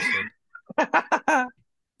ever hosted.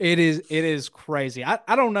 It is crazy.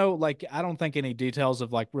 I don't know, like, I don't think any details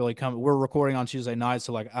have like really come. We're recording on Tuesday night,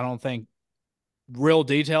 so like I don't think real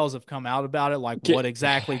details have come out about it, like what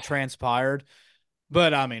exactly transpired.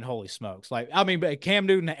 But I mean, holy smokes. Like, I mean, but Cam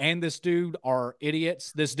Newton and this dude are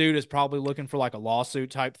idiots. This dude is probably looking for like a lawsuit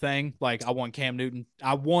type thing. Like, I want him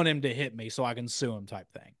to hit me so I can sue him type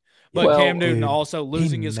thing. But Cam Newton also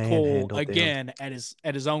losing his cool again at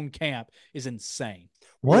his own camp is insane.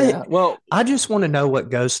 What? Yeah, well, I just want to know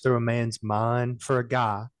what goes through a man's mind for a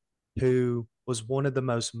guy who was one of the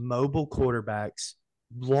most mobile quarterbacks,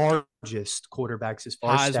 largest quarterbacks as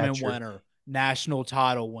far as Heisman stature, winner, national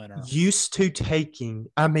title winner, used to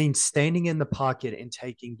standing in the pocket and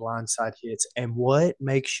taking blindside hits. And what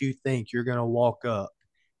makes you think you're going to walk up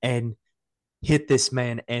and hit this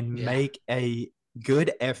man and make a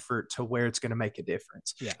good effort to where it's going to make a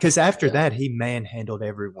difference? Because after that, he manhandled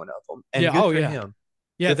every one of them. And good for him.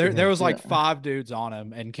 Yeah, there was like 5 dudes on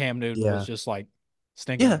him, and Cam Newton was just like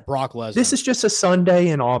stinking Brock Lesnar. This is just a Sunday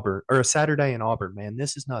in Auburn or a Saturday in Auburn, man.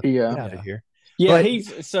 This is not get out of here. Yeah,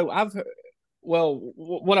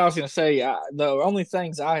 what I was going to say, the only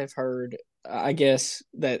things I have heard, I guess,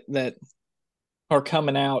 that are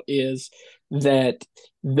coming out is that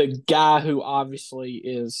the guy who obviously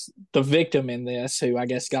is the victim in this, who I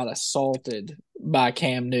guess got assaulted by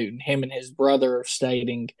Cam Newton, him and his brother are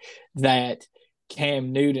stating that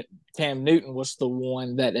Cam Newton was the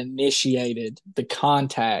one that initiated the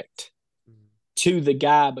contact to the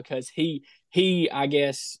guy because he I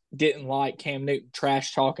guess didn't like Cam Newton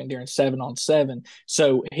trash talking during 7-on-7,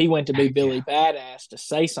 so he went to be Billy Badass to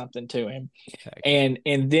say something to him, and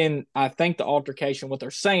then I think the altercation, what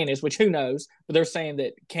they're saying is, which who knows, but they're saying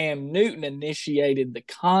that Cam Newton initiated the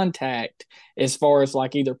contact as far as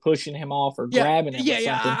like either pushing him off or grabbing him or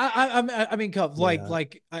something. I mean,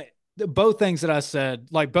 both things that I said,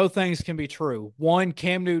 like both things can be true. One,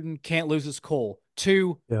 Cam Newton can't lose his cool.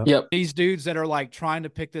 2, these dudes that are like trying to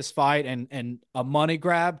pick this fight and a money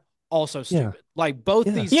grab, also stupid. Like both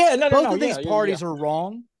these parties are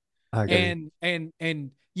wrong. And Cam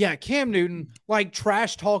Newton like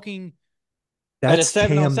trash talking. That's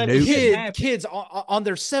Cam Newton. Kids on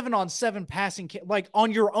their 7-on-7 passing, like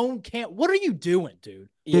on your own camp. What are you doing, dude?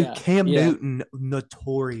 Dude, Cam Newton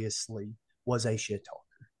notoriously was a shit talker.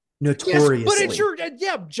 Notoriously. Yes, but it's your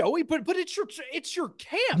Joey. But it's your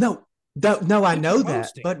camp. No, I know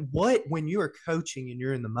that. But when you are coaching and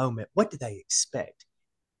you're in the moment, what do they expect?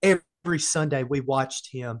 Every Sunday we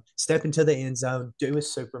watched him step into the end zone, do a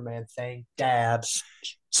Superman thing, dabs.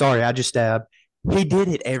 Sorry, I just dabbed. He did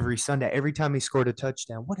it every Sunday. Every time he scored a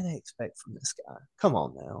touchdown. What do they expect from this guy? Come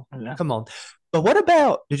on now. Yeah. Come on. But what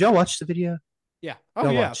about – did y'all watch the video? Yeah.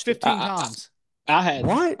 Oh, yeah. 15 times. I had.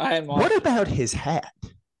 What? I hadn't watched What about his hat?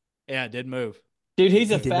 Yeah, it did move. Dude,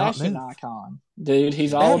 he's a fashion icon. Dude,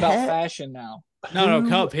 he's all about fashion now. No,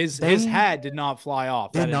 Cup. His hat did not fly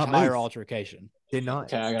off that entire altercation. Did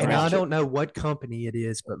not. Okay, I don't know what company it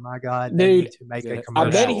is, but my God, dude, they need to make a commercial. I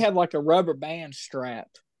bet he had like a rubber band strap,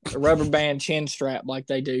 a rubber band chin strap like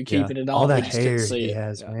they do, keeping it on. All that hair he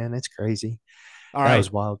has, man, it's crazy. All right. That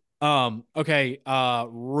was wild. Okay.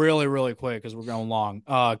 Really, really quick because we're going long.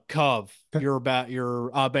 Cov, you're about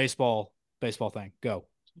your baseball thing. Go.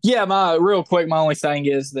 Yeah, my only thing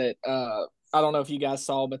is that I don't know if you guys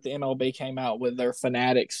saw, but the MLB came out with their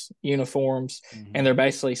Fanatics uniforms, and they're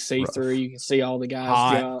basically see-through. You can see all the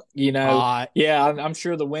guys, Yeah, I'm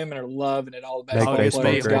sure the women are loving it. All the baseball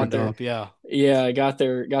players got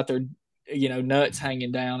their nuts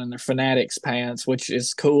hanging down in their Fanatics pants, which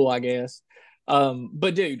is cool, I guess.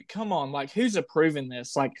 But dude, come on, like who's approving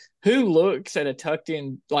this? Like who looks at a tucked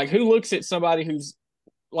in, like who looks at somebody who's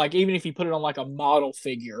like, even if you put it on like a model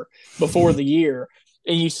figure before the year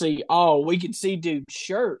and you see, we can see dude's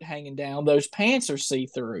shirt hanging down, those pants are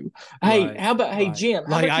see-through. Hey, how about, Jim,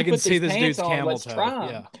 how like about I can see this dude's camel Let's toe. try 'em.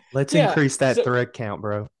 Yeah. Let's increase that thread count,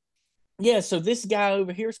 bro. Yeah, so this guy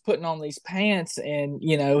over here is putting on these pants and,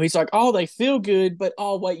 he's like, they feel good, but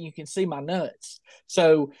wait, you can see my nuts.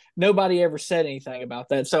 So nobody ever said anything about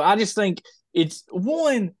that. So I just think it's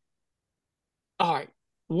one,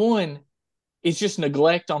 it's just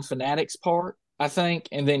neglect on Fanatics' part. I think,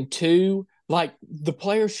 and then 2, like the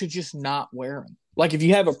players should just not wear them. Like if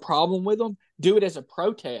you have a problem with them, do it as a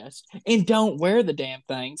protest and don't wear the damn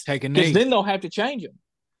things. Take a knee. Because then they'll have to change them.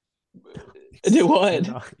 Do what?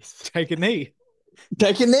 Nice. Take a knee.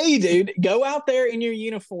 Take a knee, dude. Go out there in your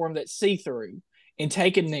uniform that's see-through and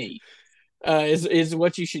take a knee. Is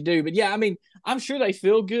what you should do. But yeah, I mean, I'm sure they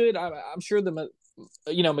feel good. I'm sure the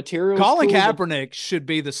material. Colin Kaepernick should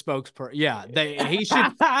be the spokesperson. Yeah, they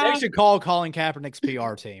should call Colin Kaepernick's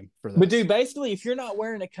PR team for this. But dude, basically, if you're not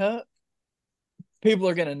wearing a cup, people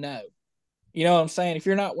are gonna know. You know what I'm saying? If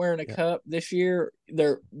you're not wearing a cup this year,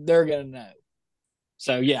 they're gonna know.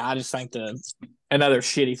 So yeah, I just think another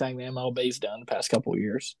shitty thing the MLB's done the past couple of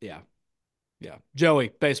years. Yeah. Joey,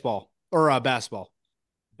 baseball or basketball.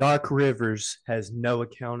 Doc Rivers has no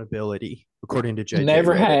accountability, according to JJ.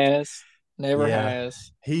 Never Redick. has.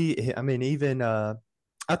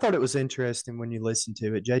 I thought it was interesting when you listen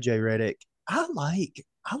to it. JJ Redick. I like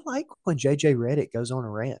when JJ Redick goes on a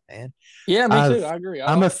rant, man. Yeah, me too. I agree.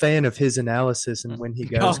 I'm a fan of his analysis and when he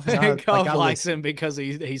goes. Colin likes him because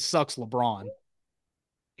he sucks LeBron.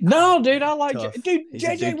 No, dude, I like Tough. dude. He's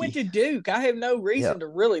JJ went to Duke. I have no reason to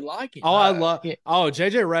really like him. I love. Oh,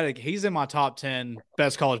 JJ Redick. He's in my top 10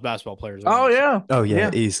 best college basketball players. Oh yeah,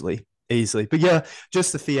 easily. But yeah,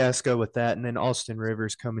 just the fiasco with that, and then Austin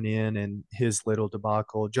Rivers coming in and his little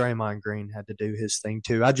debacle. Draymond Green had to do his thing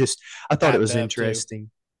too. I thought it was interesting.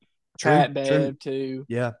 Pat Bev too.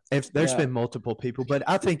 Yeah, there's been multiple people, but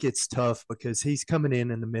I think it's tough because he's coming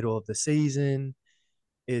in the middle of the season.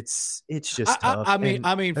 It's just tough. I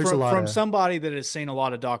mean, from somebody that has seen a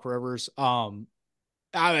lot of Doc Rivers,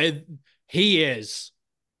 he is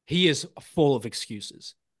full of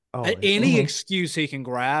excuses. Any excuse he can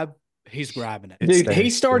grab, he's grabbing it. Dude, he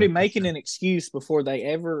started making an excuse before he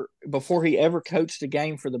ever coached a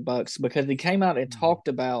game for the Bucks, because he came out and talked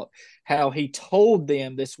about how he told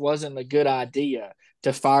them this wasn't a good idea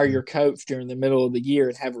to fire your coach during the middle of the year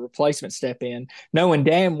and have a replacement step in, knowing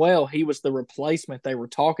damn well he was the replacement they were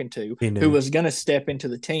talking to, who was going to step into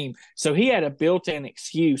the team. So he had a built-in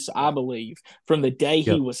excuse, I believe, from the day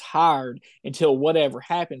he was hired until whatever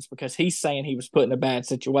happens, because he's saying he was put in a bad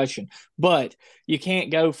situation. But you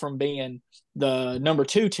can't go from being the number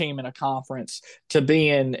 2 team in a conference to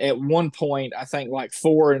being at one point, I think like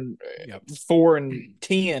 4-10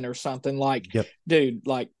 or something. Like, dude,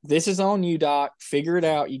 like, this is on you, Doc. Figure it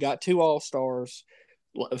out. You got 2 All-Stars.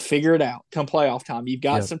 Figure it out. Come playoff time, you've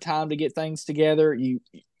got some time to get things together. You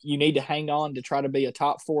need to hang on to try to be a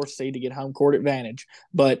top 4 seed to get home court advantage.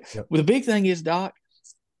 But the big thing is, Doc,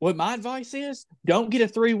 what my advice is, don't get a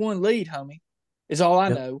 3-1 lead, homie. Is all I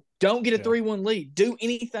know. Don't get a 3-1 lead. Do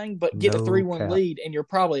anything but get a 3-1 lead, and you're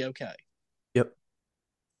probably okay. Yep.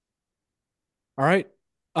 All right.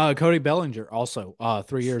 Cody Bellinger also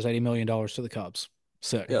 3 years, $80 million to the Cubs.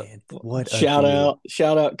 Sick. Man, what a shout deal.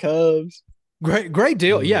 out Cubs. Great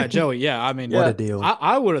deal. Yeah, Joey. Yeah, I mean, what a deal.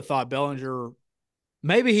 I would have thought Bellinger,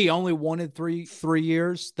 maybe he only wanted three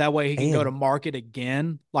years. That way he can go to market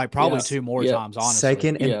again, like probably 2 more times, honestly.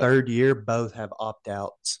 Second and third year both have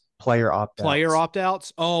opt-outs. Player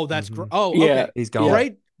opt-outs. Oh, that's great. Oh, yeah. Okay. He's gone.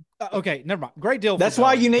 Great. Okay, never mind. Great deal. That's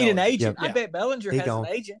why you need an agent. I bet Bellinger has an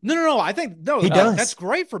agent. No. I think he does. That's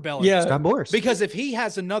great for Bellinger. Yeah, Scott Boras. Because if he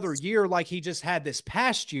has another year like he just had this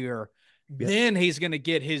past year, then he's going to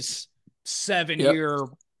get his 7-year,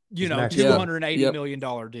 $280 million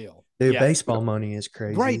deal. Dude, baseball money is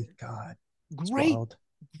crazy. Great. God.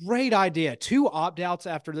 Great idea. 2 opt-outs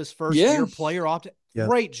after this first year. Player opt-out.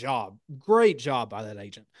 Great job by that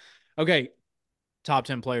agent. Okay, top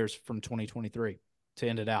 10 players from 2023 to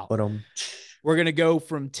end it out. We're going to go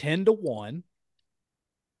from 10 to 1.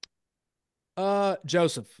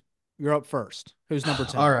 Joseph, you're up first. Who's number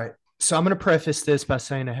 10? All right. So I'm going to preface this by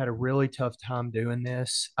saying I had a really tough time doing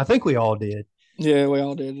this. I think we all did. Yeah, we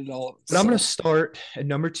all did it all. But I'm going to start at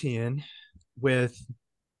number 10 with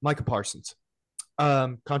Micah Parsons.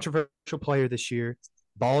 Controversial player this year,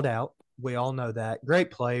 balled out. We all know that.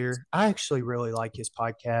 Great player. I actually really like his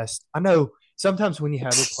podcast. I know sometimes when you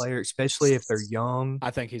have a player, especially if they're young,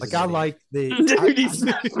 I think he's like, I like the.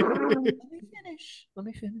 Let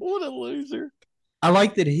me finish. What a loser. I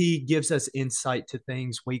like that he gives us insight to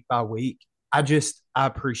things week by week. I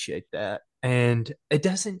appreciate that. And it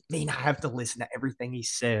doesn't mean I have to listen to everything he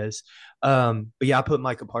says. But yeah, I put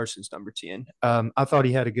Micah Parsons number 10. I thought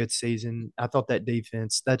he had a good season. I thought that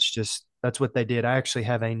defense, that's what they did. I actually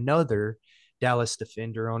have another Dallas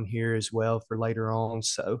defender on here as well for later on.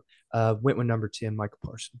 So went with number 10, Micah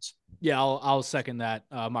Parsons. Yeah, I'll second that.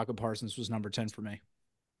 Micah Parsons was number 10 for me.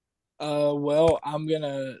 Well, I'm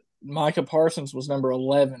gonna Micah Parsons was number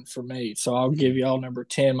 11 for me, so I'll give y'all number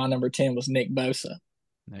 10. My number 10 was Nick Bosa.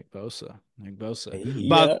 Nick Bosa. Hey.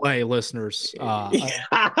 By the way, listeners,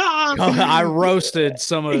 I roasted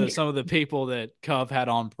some of the people that Cov had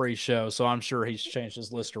on pre-show, so I'm sure he's changed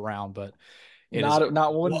his list around, but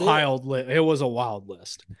not one wild bit. It was a wild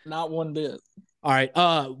list. Not one bit. All right.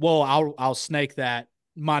 Well, I'll snake that.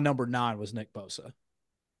 My number 9 was Nick Bosa.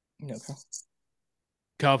 Okay.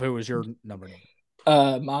 Cov, who was your number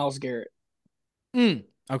 9? Myles Garrett.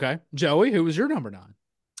 Okay. Joey, who was your number 9?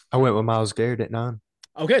 I went with Myles Garrett at 9.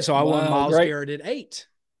 Okay, so I won Myles Garrett at 8.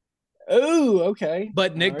 Oh, okay.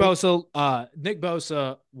 But Nick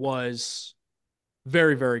Bosa was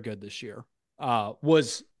very, very good this year.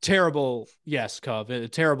 Was terrible, yes, Cov.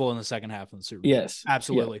 Terrible in the second half of the Super Bowl. Yes.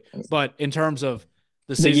 Absolutely. Yeah. But in terms of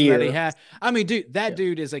the season year that he had, I mean, dude,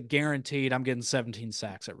 dude is a guaranteed, I'm getting 17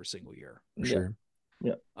 sacks every single year. For sure.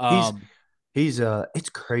 Yeah. It's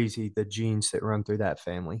crazy the genes that run through that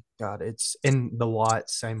family. God, it's in the Watt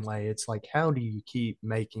same way. It's like, how do you keep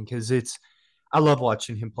making? Because I love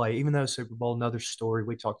watching him play, even though Super Bowl, another story.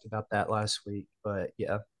 We talked about that last week, but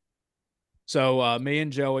yeah. So me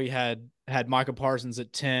and Joey had Micah Parsons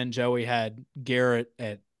at 10. Joey had Garrett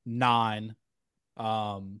at 9.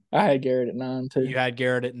 I had Garrett at 9 too. You had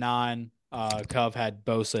Garrett at 9. Cov had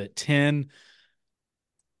Bosa at 10.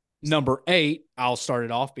 Number 8, I'll start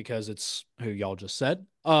it off because it's who y'all just said.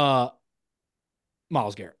 Myles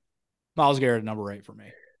Garrett. Myles Garrett at number 8 for me.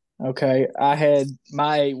 Okay.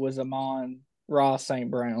 My 8 was Amon-Ra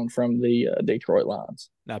St. Brown from the Detroit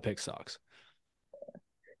Lions. That pick sucks.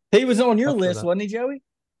 He was on your list, wasn't he, Joey?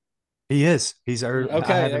 He is. He's early.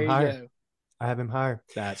 Okay, I have there him you higher. go. I have him higher.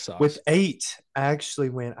 That sucks. With 8, I actually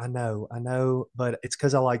went, I know, but it's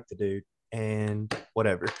because I like the dude and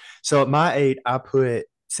whatever. So at my 8, I put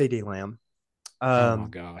CeeDee Lamb. Oh my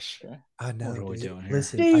gosh. I know. What are we doing here?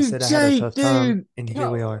 Listen, dude, I said I had a tough time, and here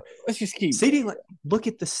we are. Let's just keep CeeDee, look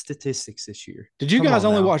at the statistics this year. Did you guys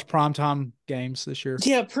only watch primetime games this year?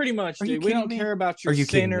 Yeah, pretty much, dude. We don't care about your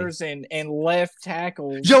centers and left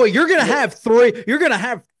tackles. Joey, you're gonna have 3. You're gonna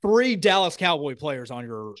have 3 Dallas Cowboy players on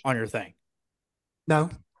your thing. No.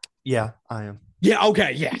 Yeah, I am. Yeah.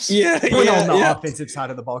 Okay. Yes. Yeah. Put on the offensive side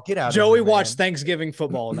of the ball. Get out. Joey watched Thanksgiving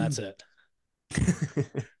football, and that's it.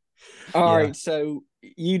 All right, so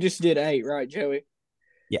you just did 8, right, Joey?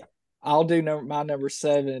 Yeah. I'll do my number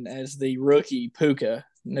 7 as the rookie Puka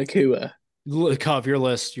Nacua. Cov, your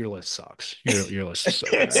list sucks. Your list is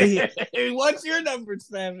so bad. See, what's your number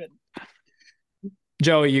 7?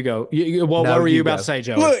 Joey, you go. What were you about to say,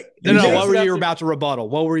 Joey? Look, no. What were you about to rebuttal?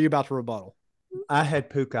 What were you about to rebuttal? I had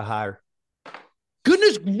Puka higher.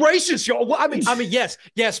 Goodness gracious, y'all! I mean, yes.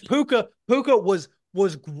 Puka was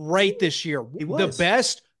great this year. He was the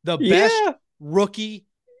best rookie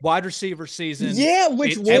wide receiver season. Yeah,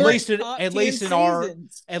 which at least in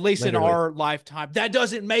our lifetime. That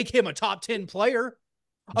doesn't make him a top 10 player.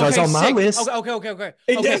 Does on my list. Okay.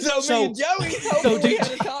 It does on me and Joey. So he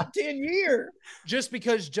had a top 10 year. Just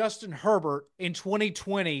because Justin Herbert in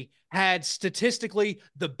 2020 had statistically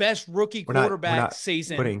the best rookie quarterback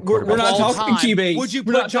season. We're not talking QBs. Would you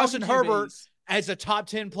put Justin Herbert as a top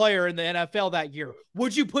 10 player in the NFL that year?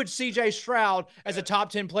 Would you put CJ Stroud as a top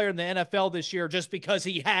 10 player in the NFL this year just because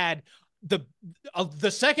he had the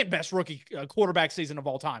second best rookie quarterback season of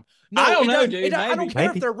all time? No, I don't know, dude. I don't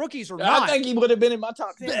care if they're rookies or not. I think he would have been in my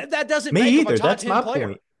top 10. That doesn't make him a top 10 player.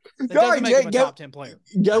 Point. That doesn't make him a top 10 player.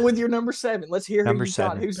 Go with your number 7. Let's hear number who you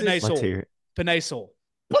 7. got. Who's Panay this? Let's hear it. Panay Sewell.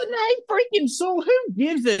 Panay freaking Sewell. Who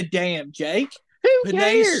gives a damn, Jake? Who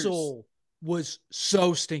Panay cares? Sewell was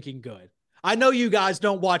so stinking good. I know you guys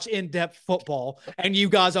don't watch in-depth football, and you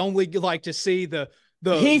guys only like to see the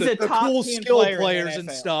cool skill players and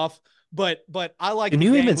stuff. But I like. Can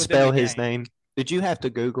you even spell his name? Did you have to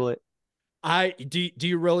Google it? Do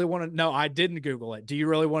you really want to know? I didn't Google it. Do you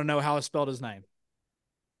really want to know how I spelled his name?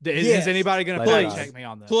 Is anybody going to check me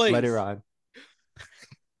on this? Please. Let it ride.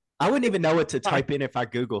 I wouldn't even know what to type in if I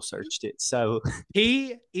Google searched it. So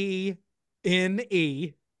Pene,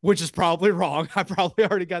 which is probably wrong. I probably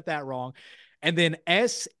already got that wrong. And then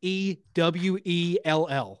Sewell.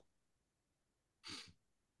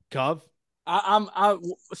 Cov? I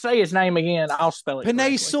say his name again. I'll spell it.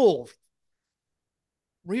 Panay Sewell.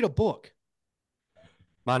 Read a book.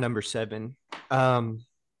 My number 7.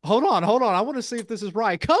 Hold on. I want to see if this is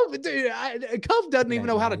right. Cov doesn't even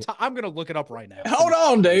know how to. I'm going to look it up right now. Hold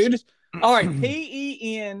on, dude. All right,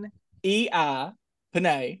 Penei,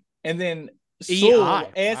 Panay, and then Sewell,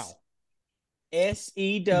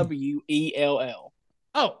 Sewell.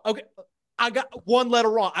 Oh, okay. I got one letter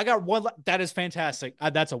wrong. That is fantastic.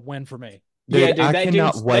 That's a win for me. Dude, Dude, I that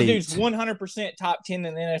cannot dude's, wait. That dude's 100% top 10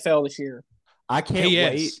 in the NFL this year. I can't He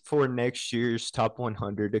wait is. for next year's top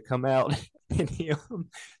 100 to come out and him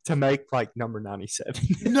to make like number 97.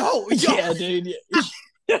 No, Yeah, dude.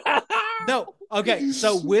 Yeah. no. Okay,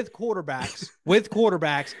 so with quarterbacks,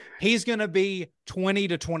 he's going to be 20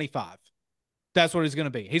 to 25. That's what he's going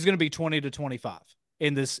to be. He's going to be 20 to 25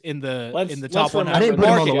 in the top 100. I didn't put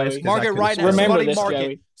him on the Mark list. it. Mark it right now. Remember this,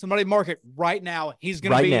 Joey. Somebody mark it right now. He's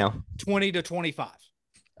going to be 20 to 25.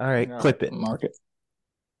 All right, clip it. Mark it.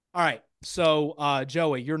 All right. So,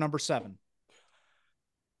 Joey, you're number 7.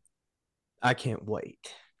 I can't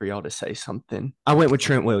wait for y'all to say something. I went with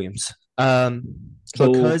Trent Williams.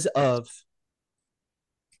 Because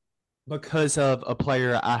of a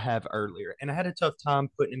player I have earlier. And I had a tough time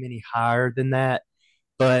putting him any higher than that.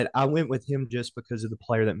 But I went with him just because of the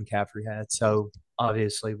player that McCaffrey had. So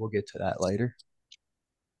obviously we'll get to that later.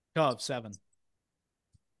 Cub 7.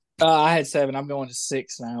 I had 7. I'm going to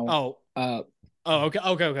 6 now.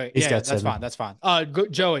 Okay. He's Yeah, got that's 7. fine. That's fine.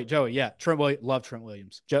 Joey, yeah. Love Trent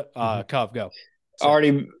Williams. Cub, go. So,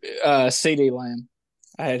 already CD Lamb.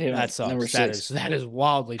 I had him that at number 6. That is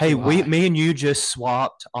wildly Hey, too high. me and you just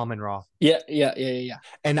swapped Amon-Ra. Yeah.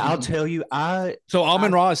 And I'll tell you, So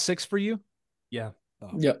Amon-Ra is 6 for you? Yeah. Oh.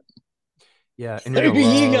 Yep. Yeah. And Who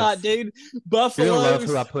you got, dude? Buffalo's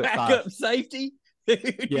who I put backup 5. safety?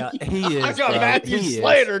 Yeah, he is. I got bro. Matthew He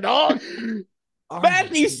Slater, dog. Oh,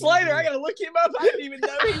 Matthew Slater. I got to look him up. I didn't even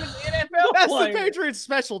know he was an NFL That's player. the Patriots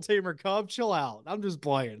special teamer, Cub. Chill out. I'm just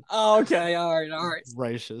playing. Oh, okay. All right.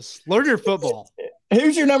 Gracious. Learn your football.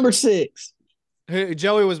 Who's your number 6?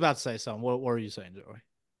 Joey was about to say something. What were you saying, Joey?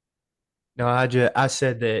 No, I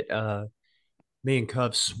said that me and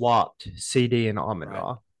Cubs swapped CD and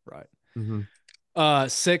Amon-Ra. Right. Mm-hmm.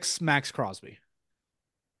 6, Max Crosby.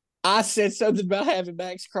 I said something about having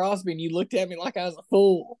Max Crosby, and you looked at me like I was a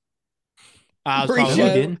fool. I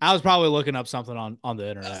was probably looking up something on the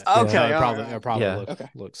internet. Okay, I probably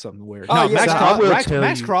right. looked something weird. Oh, No, yeah,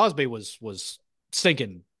 Max Crosby was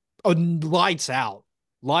stinking lights out.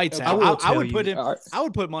 Okay. I would put him. All right. I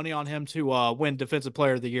would put money on him to win Defensive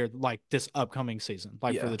Player of the Year like this upcoming season,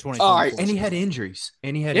 like for the 2024. All right. And he had injuries.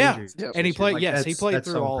 And he played. Yes, he played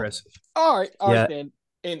through so all. impressive. All right then.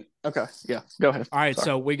 And okay, yeah, go ahead. All right,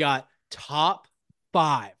 so we got top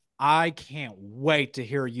 5. I can't wait to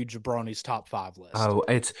hear you Jabroni's top 5 list. Oh,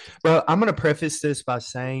 bro, I'm gonna preface this by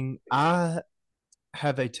saying I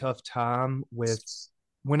have a tough time with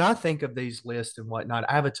when I think of these lists and whatnot,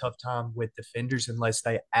 I have a tough time with defenders unless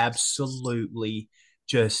they absolutely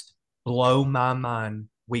just blow my mind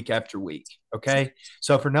week after week. Okay.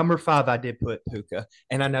 So for number 5, I did put Puka.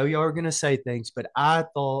 And I know y'all are gonna say things, but I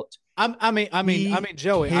thought I mean,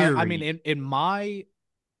 Joey. In my,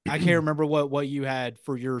 I can't remember what you had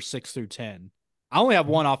for your 6 through 10. I only have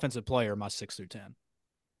one offensive player in my 6 through 10.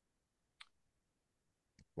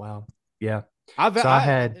 Wow. Yeah. I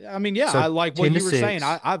like what you were 6. saying.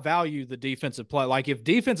 I value the defensive play. Like if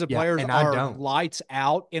defensive players are lights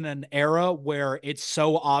out in an era where it's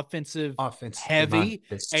so offensive heavy,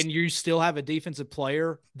 and you still have a defensive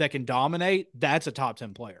player that can dominate, that's a top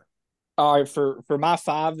 10 player. All right, for my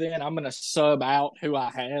 5, then I'm gonna sub out who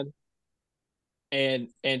I had, and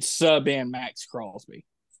sub in Max Crosby.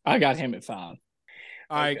 I got him at 5.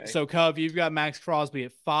 All right, so Cub, you've got Max Crosby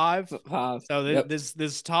at 5. 5. So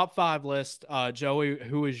this top 5 list, Joey,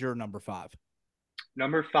 who is your number 5?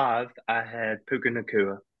 Number 5, I had Puka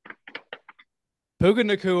Nacua. Puka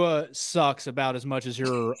Nacua sucks about as much as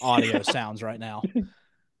your audio sounds right now.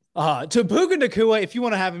 To Puka Nacua, if you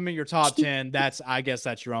want to have him in your top 10, I guess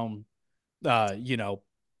that's your own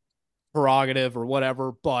prerogative or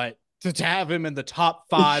whatever, but to have him in the top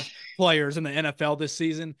 5 players in the NFL this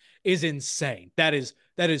season is insane. That is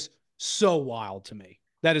so wild to me.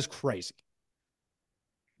 That is crazy.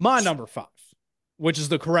 My number 5, which is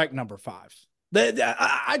the correct number 5.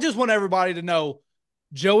 I just want everybody to know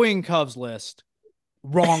Joey and Cubs list,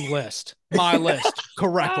 wrong list. My list,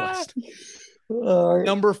 correct list.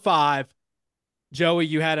 Number 5, Joey,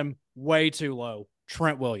 you had him way too low.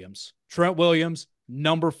 Trent Williams,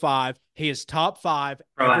 number 5. He is top 5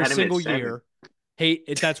 every single year.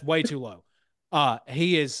 That's way too low.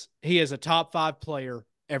 He is a top 5 player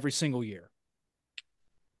every single year.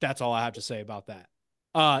 That's all I have to say about that.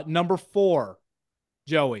 Number 4,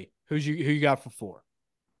 Joey, who you got for 4?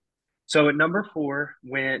 So at number 4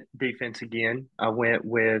 went defense again. I went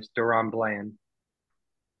with Deron Bland.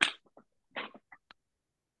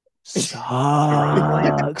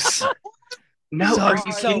 Sucks. No, are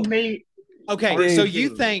you kidding me? Okay, so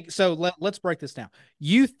you think let's break this down.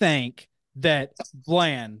 You think that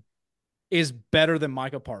Bland is better than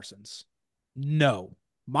Micah Parsons? No.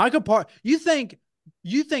 You think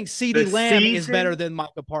CeeDee Lamb is better than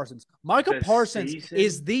Micah Parsons? Micah Parsons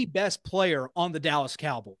is the best player on the Dallas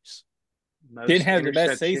Cowboys. Most Didn't have the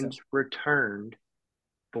best season. Returned,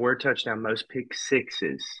 4 touchdowns, most pick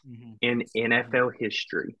sixes in NFL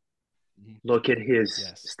history. Look at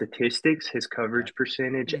his statistics, his coverage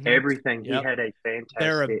percentage, everything. He had a fantastic.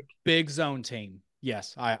 They're a big zone team.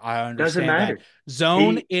 Yes, I understand. Doesn't matter. That.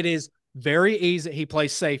 Zone, it is very easy. He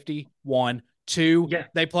plays safety, 1. 2,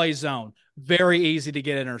 they play zone. Very easy to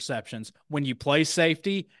get interceptions when you play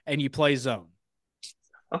safety and you play zone.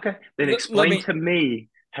 Okay, then explain to me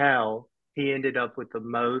how he ended up with the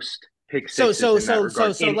most pick sixes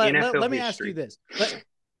in NFL let me ask you this.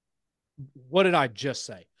 What did I just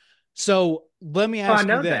say? So let me ask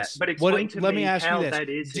you this. But explain to me how that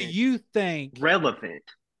is. Do you think relevant?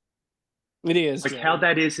 It is. Like how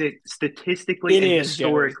that isn't statistically and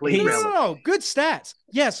historically relevant. No. Good stats.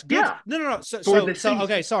 Yes. Good. Yeah. No. So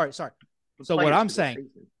okay. Sorry. So what I'm saying,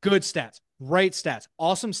 good stats, great stats,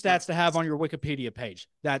 awesome stats to have on your Wikipedia page.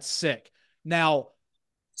 That's sick. Now,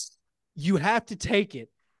 you have to take it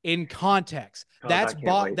in context. That's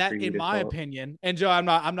that, in my opinion. And Joe, I'm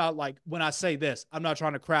not like, when I say this, I'm not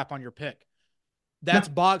trying to crap on your pick. That's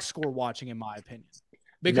box score watching, in my opinion,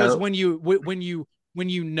 because when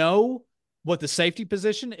you know what the safety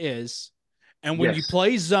position is, and when you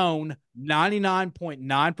play zone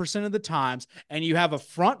 99.9% of the times, and you have a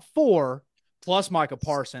front 4 plus Micah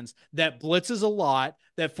Parsons that blitzes a lot,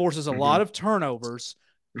 that forces a lot of turnovers,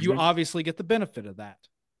 you obviously get the benefit of that.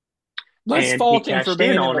 Let's fault him for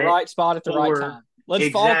being in the right spot at the right time. Let's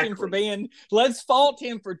fault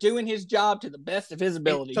him for doing his job to the best of his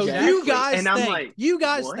ability. So you guys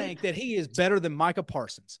think that he is better than Micah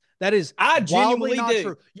Parsons. That is, I genuinely do.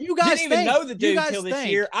 True. You guys didn't even know the dude till this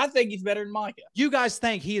year. I think he's better than Micah. You guys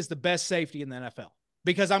think he is the best safety in the NFL?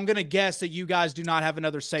 Because I'm going to guess that you guys do not have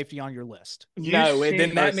another safety on your list.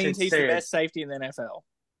 Then that means he's the best safety in the NFL.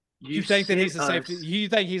 You think that he's the safety? You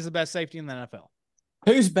think he's the best safety in the NFL?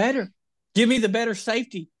 Who's better? Give me the better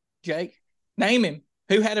safety, Jake. Name him.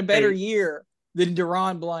 Who had a better year than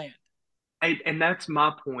DaRon Bland? And that's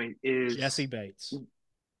my point is Jesse Bates.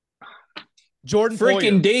 Jordan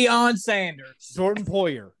freaking Poyer. Deion Sanders. Jordan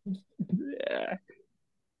Poyer. Yeah.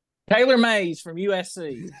 Taylor Mays from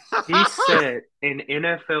USC. He set an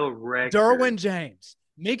NFL record. Derwin James.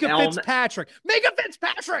 Mika Fitzpatrick.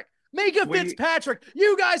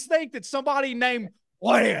 You guys think that somebody named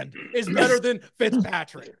Bland is better than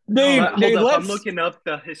Fitzpatrick? Dude, I'm looking up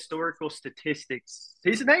the historical statistics.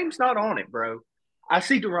 His name's not on it, bro. I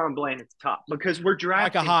see DaRon Bland at the top because we're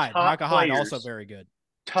drafting Micah Hyde also very good.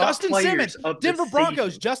 Justin Simmons, Denver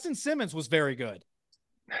Broncos. Justin Simmons was very good.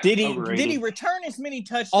 Did he return as many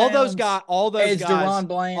touchdowns? All those guys, DaRon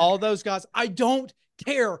Bland. All those guys. I don't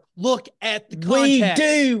care. Look at the context.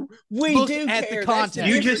 We do at care. The context.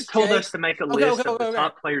 You just told us to make a list of the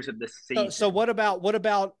top players of this season. So what about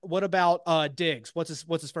Diggs? What's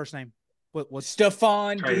his first name? What's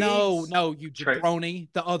Stephon Diggs? No, you jabroni.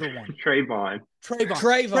 The other one.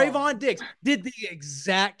 Trayvon Diggs did the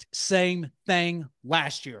exact same thing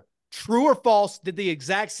last year. True or false, did the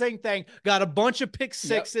exact same thing, got a bunch of pick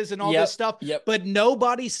sixes and all this stuff, but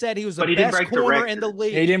nobody said he was the best corner in the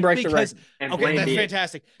league. He didn't break the record. Okay, that's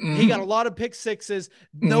fantastic. He got a lot of pick sixes.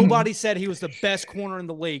 Nobody said he was the best corner in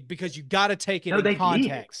the league because you got to take it in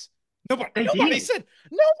context. Nobody said.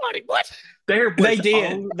 Nobody. What? They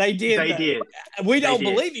did. We don't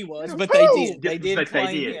believe he was, but they did. They did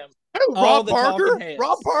claim him. Rob Parker,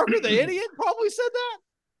 the idiot, probably said that.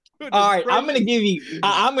 All right, I'm going to give you.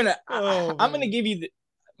 I'm going to give you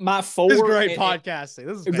my 4. This is great podcasting.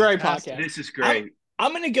 This is great podcasting. This is great.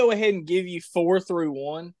 I'm going to go ahead and give you 4 through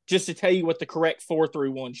 1 just to tell you what the correct 4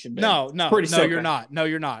 through 1 should be. No, you're not. No,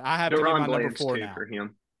 you're not. I have to give my number 4 now. For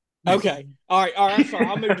him. Okay. All right. I'm sorry.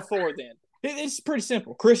 I'll move to 4 then. It's pretty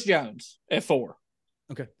simple. Chris Jones at 4.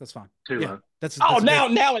 Okay, that's fine. Too low.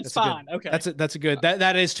 Now it's fine. Okay. That's a good.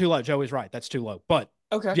 That is too low. Joey's right. That's too low. But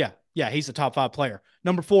okay. Yeah, he's a top 5 player.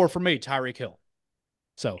 Number 4 for me, Tyreek Hill.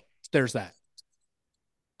 So there's that.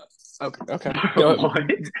 Okay.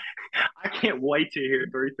 I can't wait to hear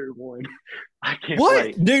 3 through 1. I can't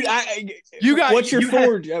wait. Dude, what's your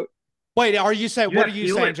 4, Joe? Wait, are you saying what are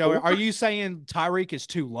you saying, Joey? Are you saying Tyreek is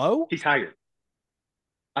too low? He's higher.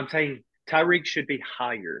 I'm saying Tyreek should be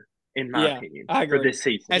higher, in my opinion, for this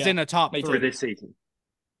season. As in a top 3. For this season.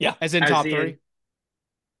 Yeah. As in top 3?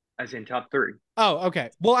 As in top 3. Oh,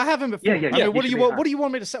 okay. Well, I have him before. Yeah. I mean, what do you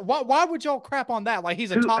want me to say? Why would y'all crap on that? Like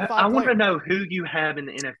he's a top 5 player. I want to know who you have in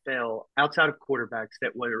the NFL outside of quarterbacks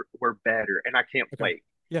that were better, and I can't wait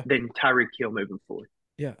than Tyreek Hill moving forward.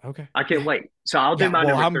 Yeah. Okay. I can't wait. So I'll do my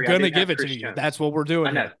number 3. I'm gonna give it to you. That's what we're doing.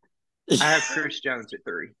 I know. I have Chris Jones at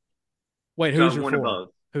 3. Wait, who's your 4? Above.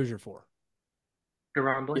 Who's your 4?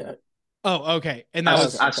 Deron Bland. Yeah. Oh, okay. And that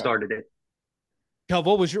was I started it. Cove,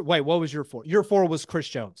 what was your 4? Your 4 was Chris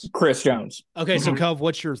Jones. Chris Jones. Okay, so Cove,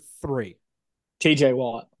 what's your 3? TJ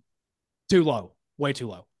Watt. Too low. Way too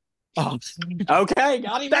low. Oh. Okay,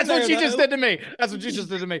 got him. That's what you just did to me. That's what you just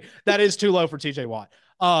did to me. That is too low for TJ Watt.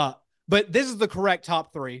 But this is the correct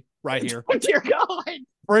top 3 right here. Oh, dear God.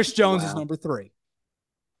 Chris Jones is number 3.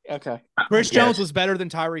 Okay. Chris Jones was better than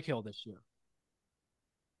Tyreek Hill this year.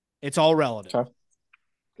 It's all relative. Okay.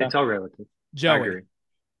 It's all relative. Joey,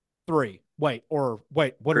 3. Wait, what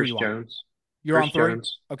are you on? Jones. You're Chris on 3?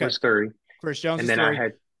 Jones Okay. Was 3. Chris Jones and is then 3.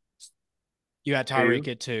 You had Tyreek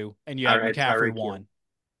at 2, and you had McCaffrey 1.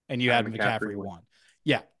 And you had McCaffrey 1.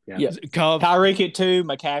 Yeah. Tyreek at 2,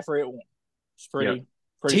 McCaffrey at 1. It's pretty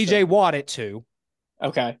TJ Watt at 2.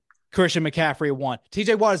 Okay. Christian McCaffrey at 1.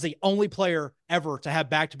 TJ Watt is the only player ever to have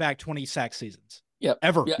back-to-back 20-sack seasons. Yep.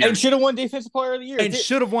 Ever. Yeah. And should have won Defensive Player of the Year. And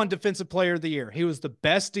should have won Defensive Player of the Year. He was the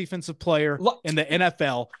best defensive player in the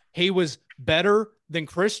NFL. He was better than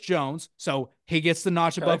Chris Jones, so he gets the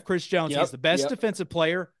notch above Chris Jones. He's the best defensive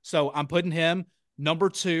player, so I'm putting him number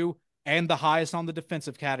 2 and the highest on the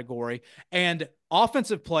defensive category. And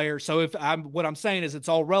offensive player, so what I'm saying is it's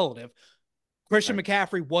all relative. Christian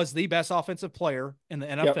McCaffrey was the best offensive player in the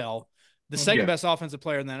NFL. Yep. The second best offensive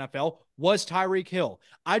player in the NFL was Tyreek Hill.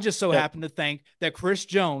 I just so happen to think that Chris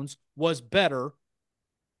Jones was better,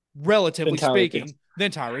 relatively speaking,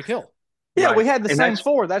 than Tyreek Hill. Yeah, we had the same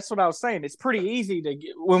 4. That's what I was saying. It's pretty easy to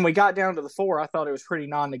get. When we got down to the 4, I thought it was pretty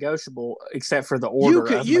non-negotiable, except for the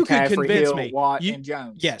order you of McCaffrey, could convince Hill, me. Watt, and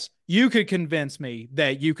Jones. Yes, you could convince me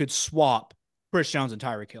that you could swap Chris Jones and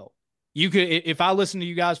Tyreek Hill. You could, if I listened to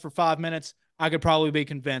you guys for 5 minutes, I could probably be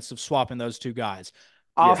convinced of swapping those 2 guys.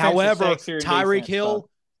 However, Tyreek Hill,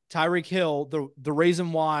 the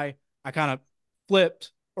reason why I kind of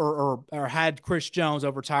flipped or had Chris Jones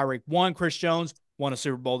over Tyreek, 1, Chris Jones won a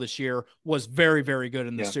Super Bowl this year, was very, very good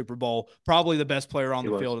in the Super Bowl, probably the best player on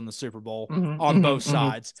the field in the Super Bowl on both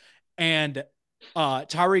sides. And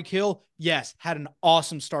Tyreek Hill, yes, had an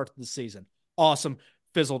awesome start to the season. Awesome,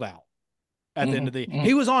 fizzled out at the end of the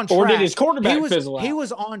he was on track. Or did his quarterback fizzle out? He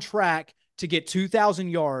was on track to get 2,000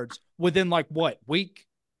 yards within week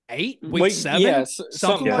 8, week 7,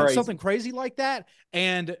 something crazy like that.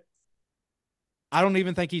 And I don't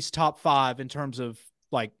even think he's top 5 in terms of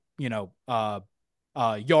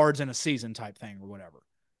yards in a season type thing or whatever.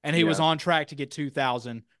 And he was on track to get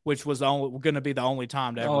 2,000, which was going to be the only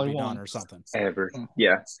time to ever be done or something. Ever.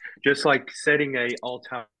 Yeah. Just like setting a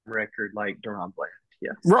all-time record like Deron Bland.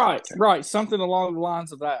 Yeah. Right. Something along the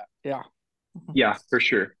lines of that. Yeah. Yeah, for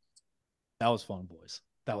sure. That was fun, boys.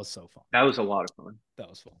 That was so fun. That was a lot of fun. That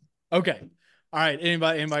was fun. Okay. All right.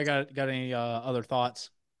 Anybody got any other thoughts?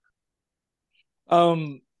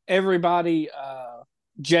 Everybody,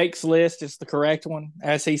 Jake's list is the correct one.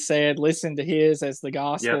 As he said, listen to his as the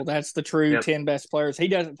gospel. Yep. That's the true 10 best players. He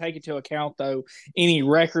doesn't take into account, though, any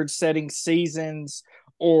record-setting seasons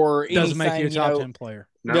or anything. Doesn't make you a top 10 player.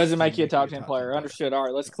 No, doesn't make you a top 10 player. Understood. All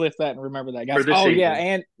right, let's clip that and remember that, guys. Oh,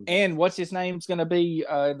 yeah, and what's his name's going to be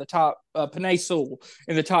in the top Panay Sewell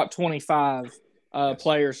in the top 25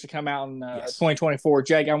 players to come out in 2024.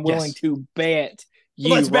 Jake, I'm willing to bet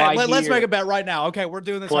let's make a bet right now. Okay, we're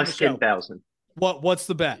doing this plus on the show. 10,000. What's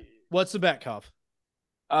the bet? What's the bet, Cuff?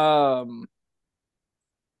 I'll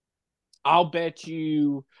bet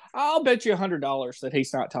you $100 that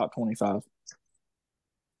he's not top 25.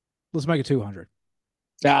 Let's make it 200.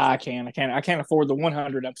 I can't afford the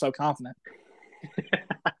 100. I'm so confident.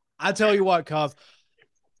 I tell you what, Cuff,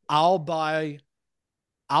 I'll buy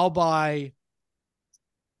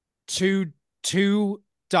two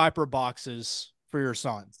diaper boxes for your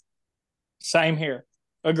son. Same here.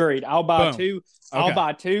 Agreed. I'll buy two. Okay. I'll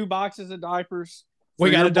buy 2 boxes of diapers.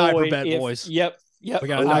 We got a diaper bet, boys. Yep. We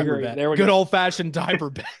got a diaper bet. There we go. Good old fashioned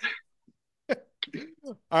diaper bet.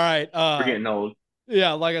 All right. We're getting old.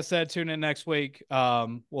 Yeah, like I said, tune in next week.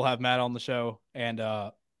 We'll have Matt on the show, and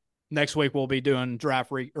next week we'll be doing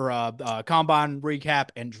combine recap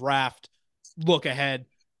and draft look ahead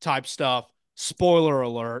type stuff. Spoiler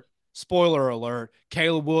alert!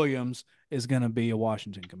 Caleb Williams is going to be a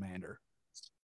Washington Commander.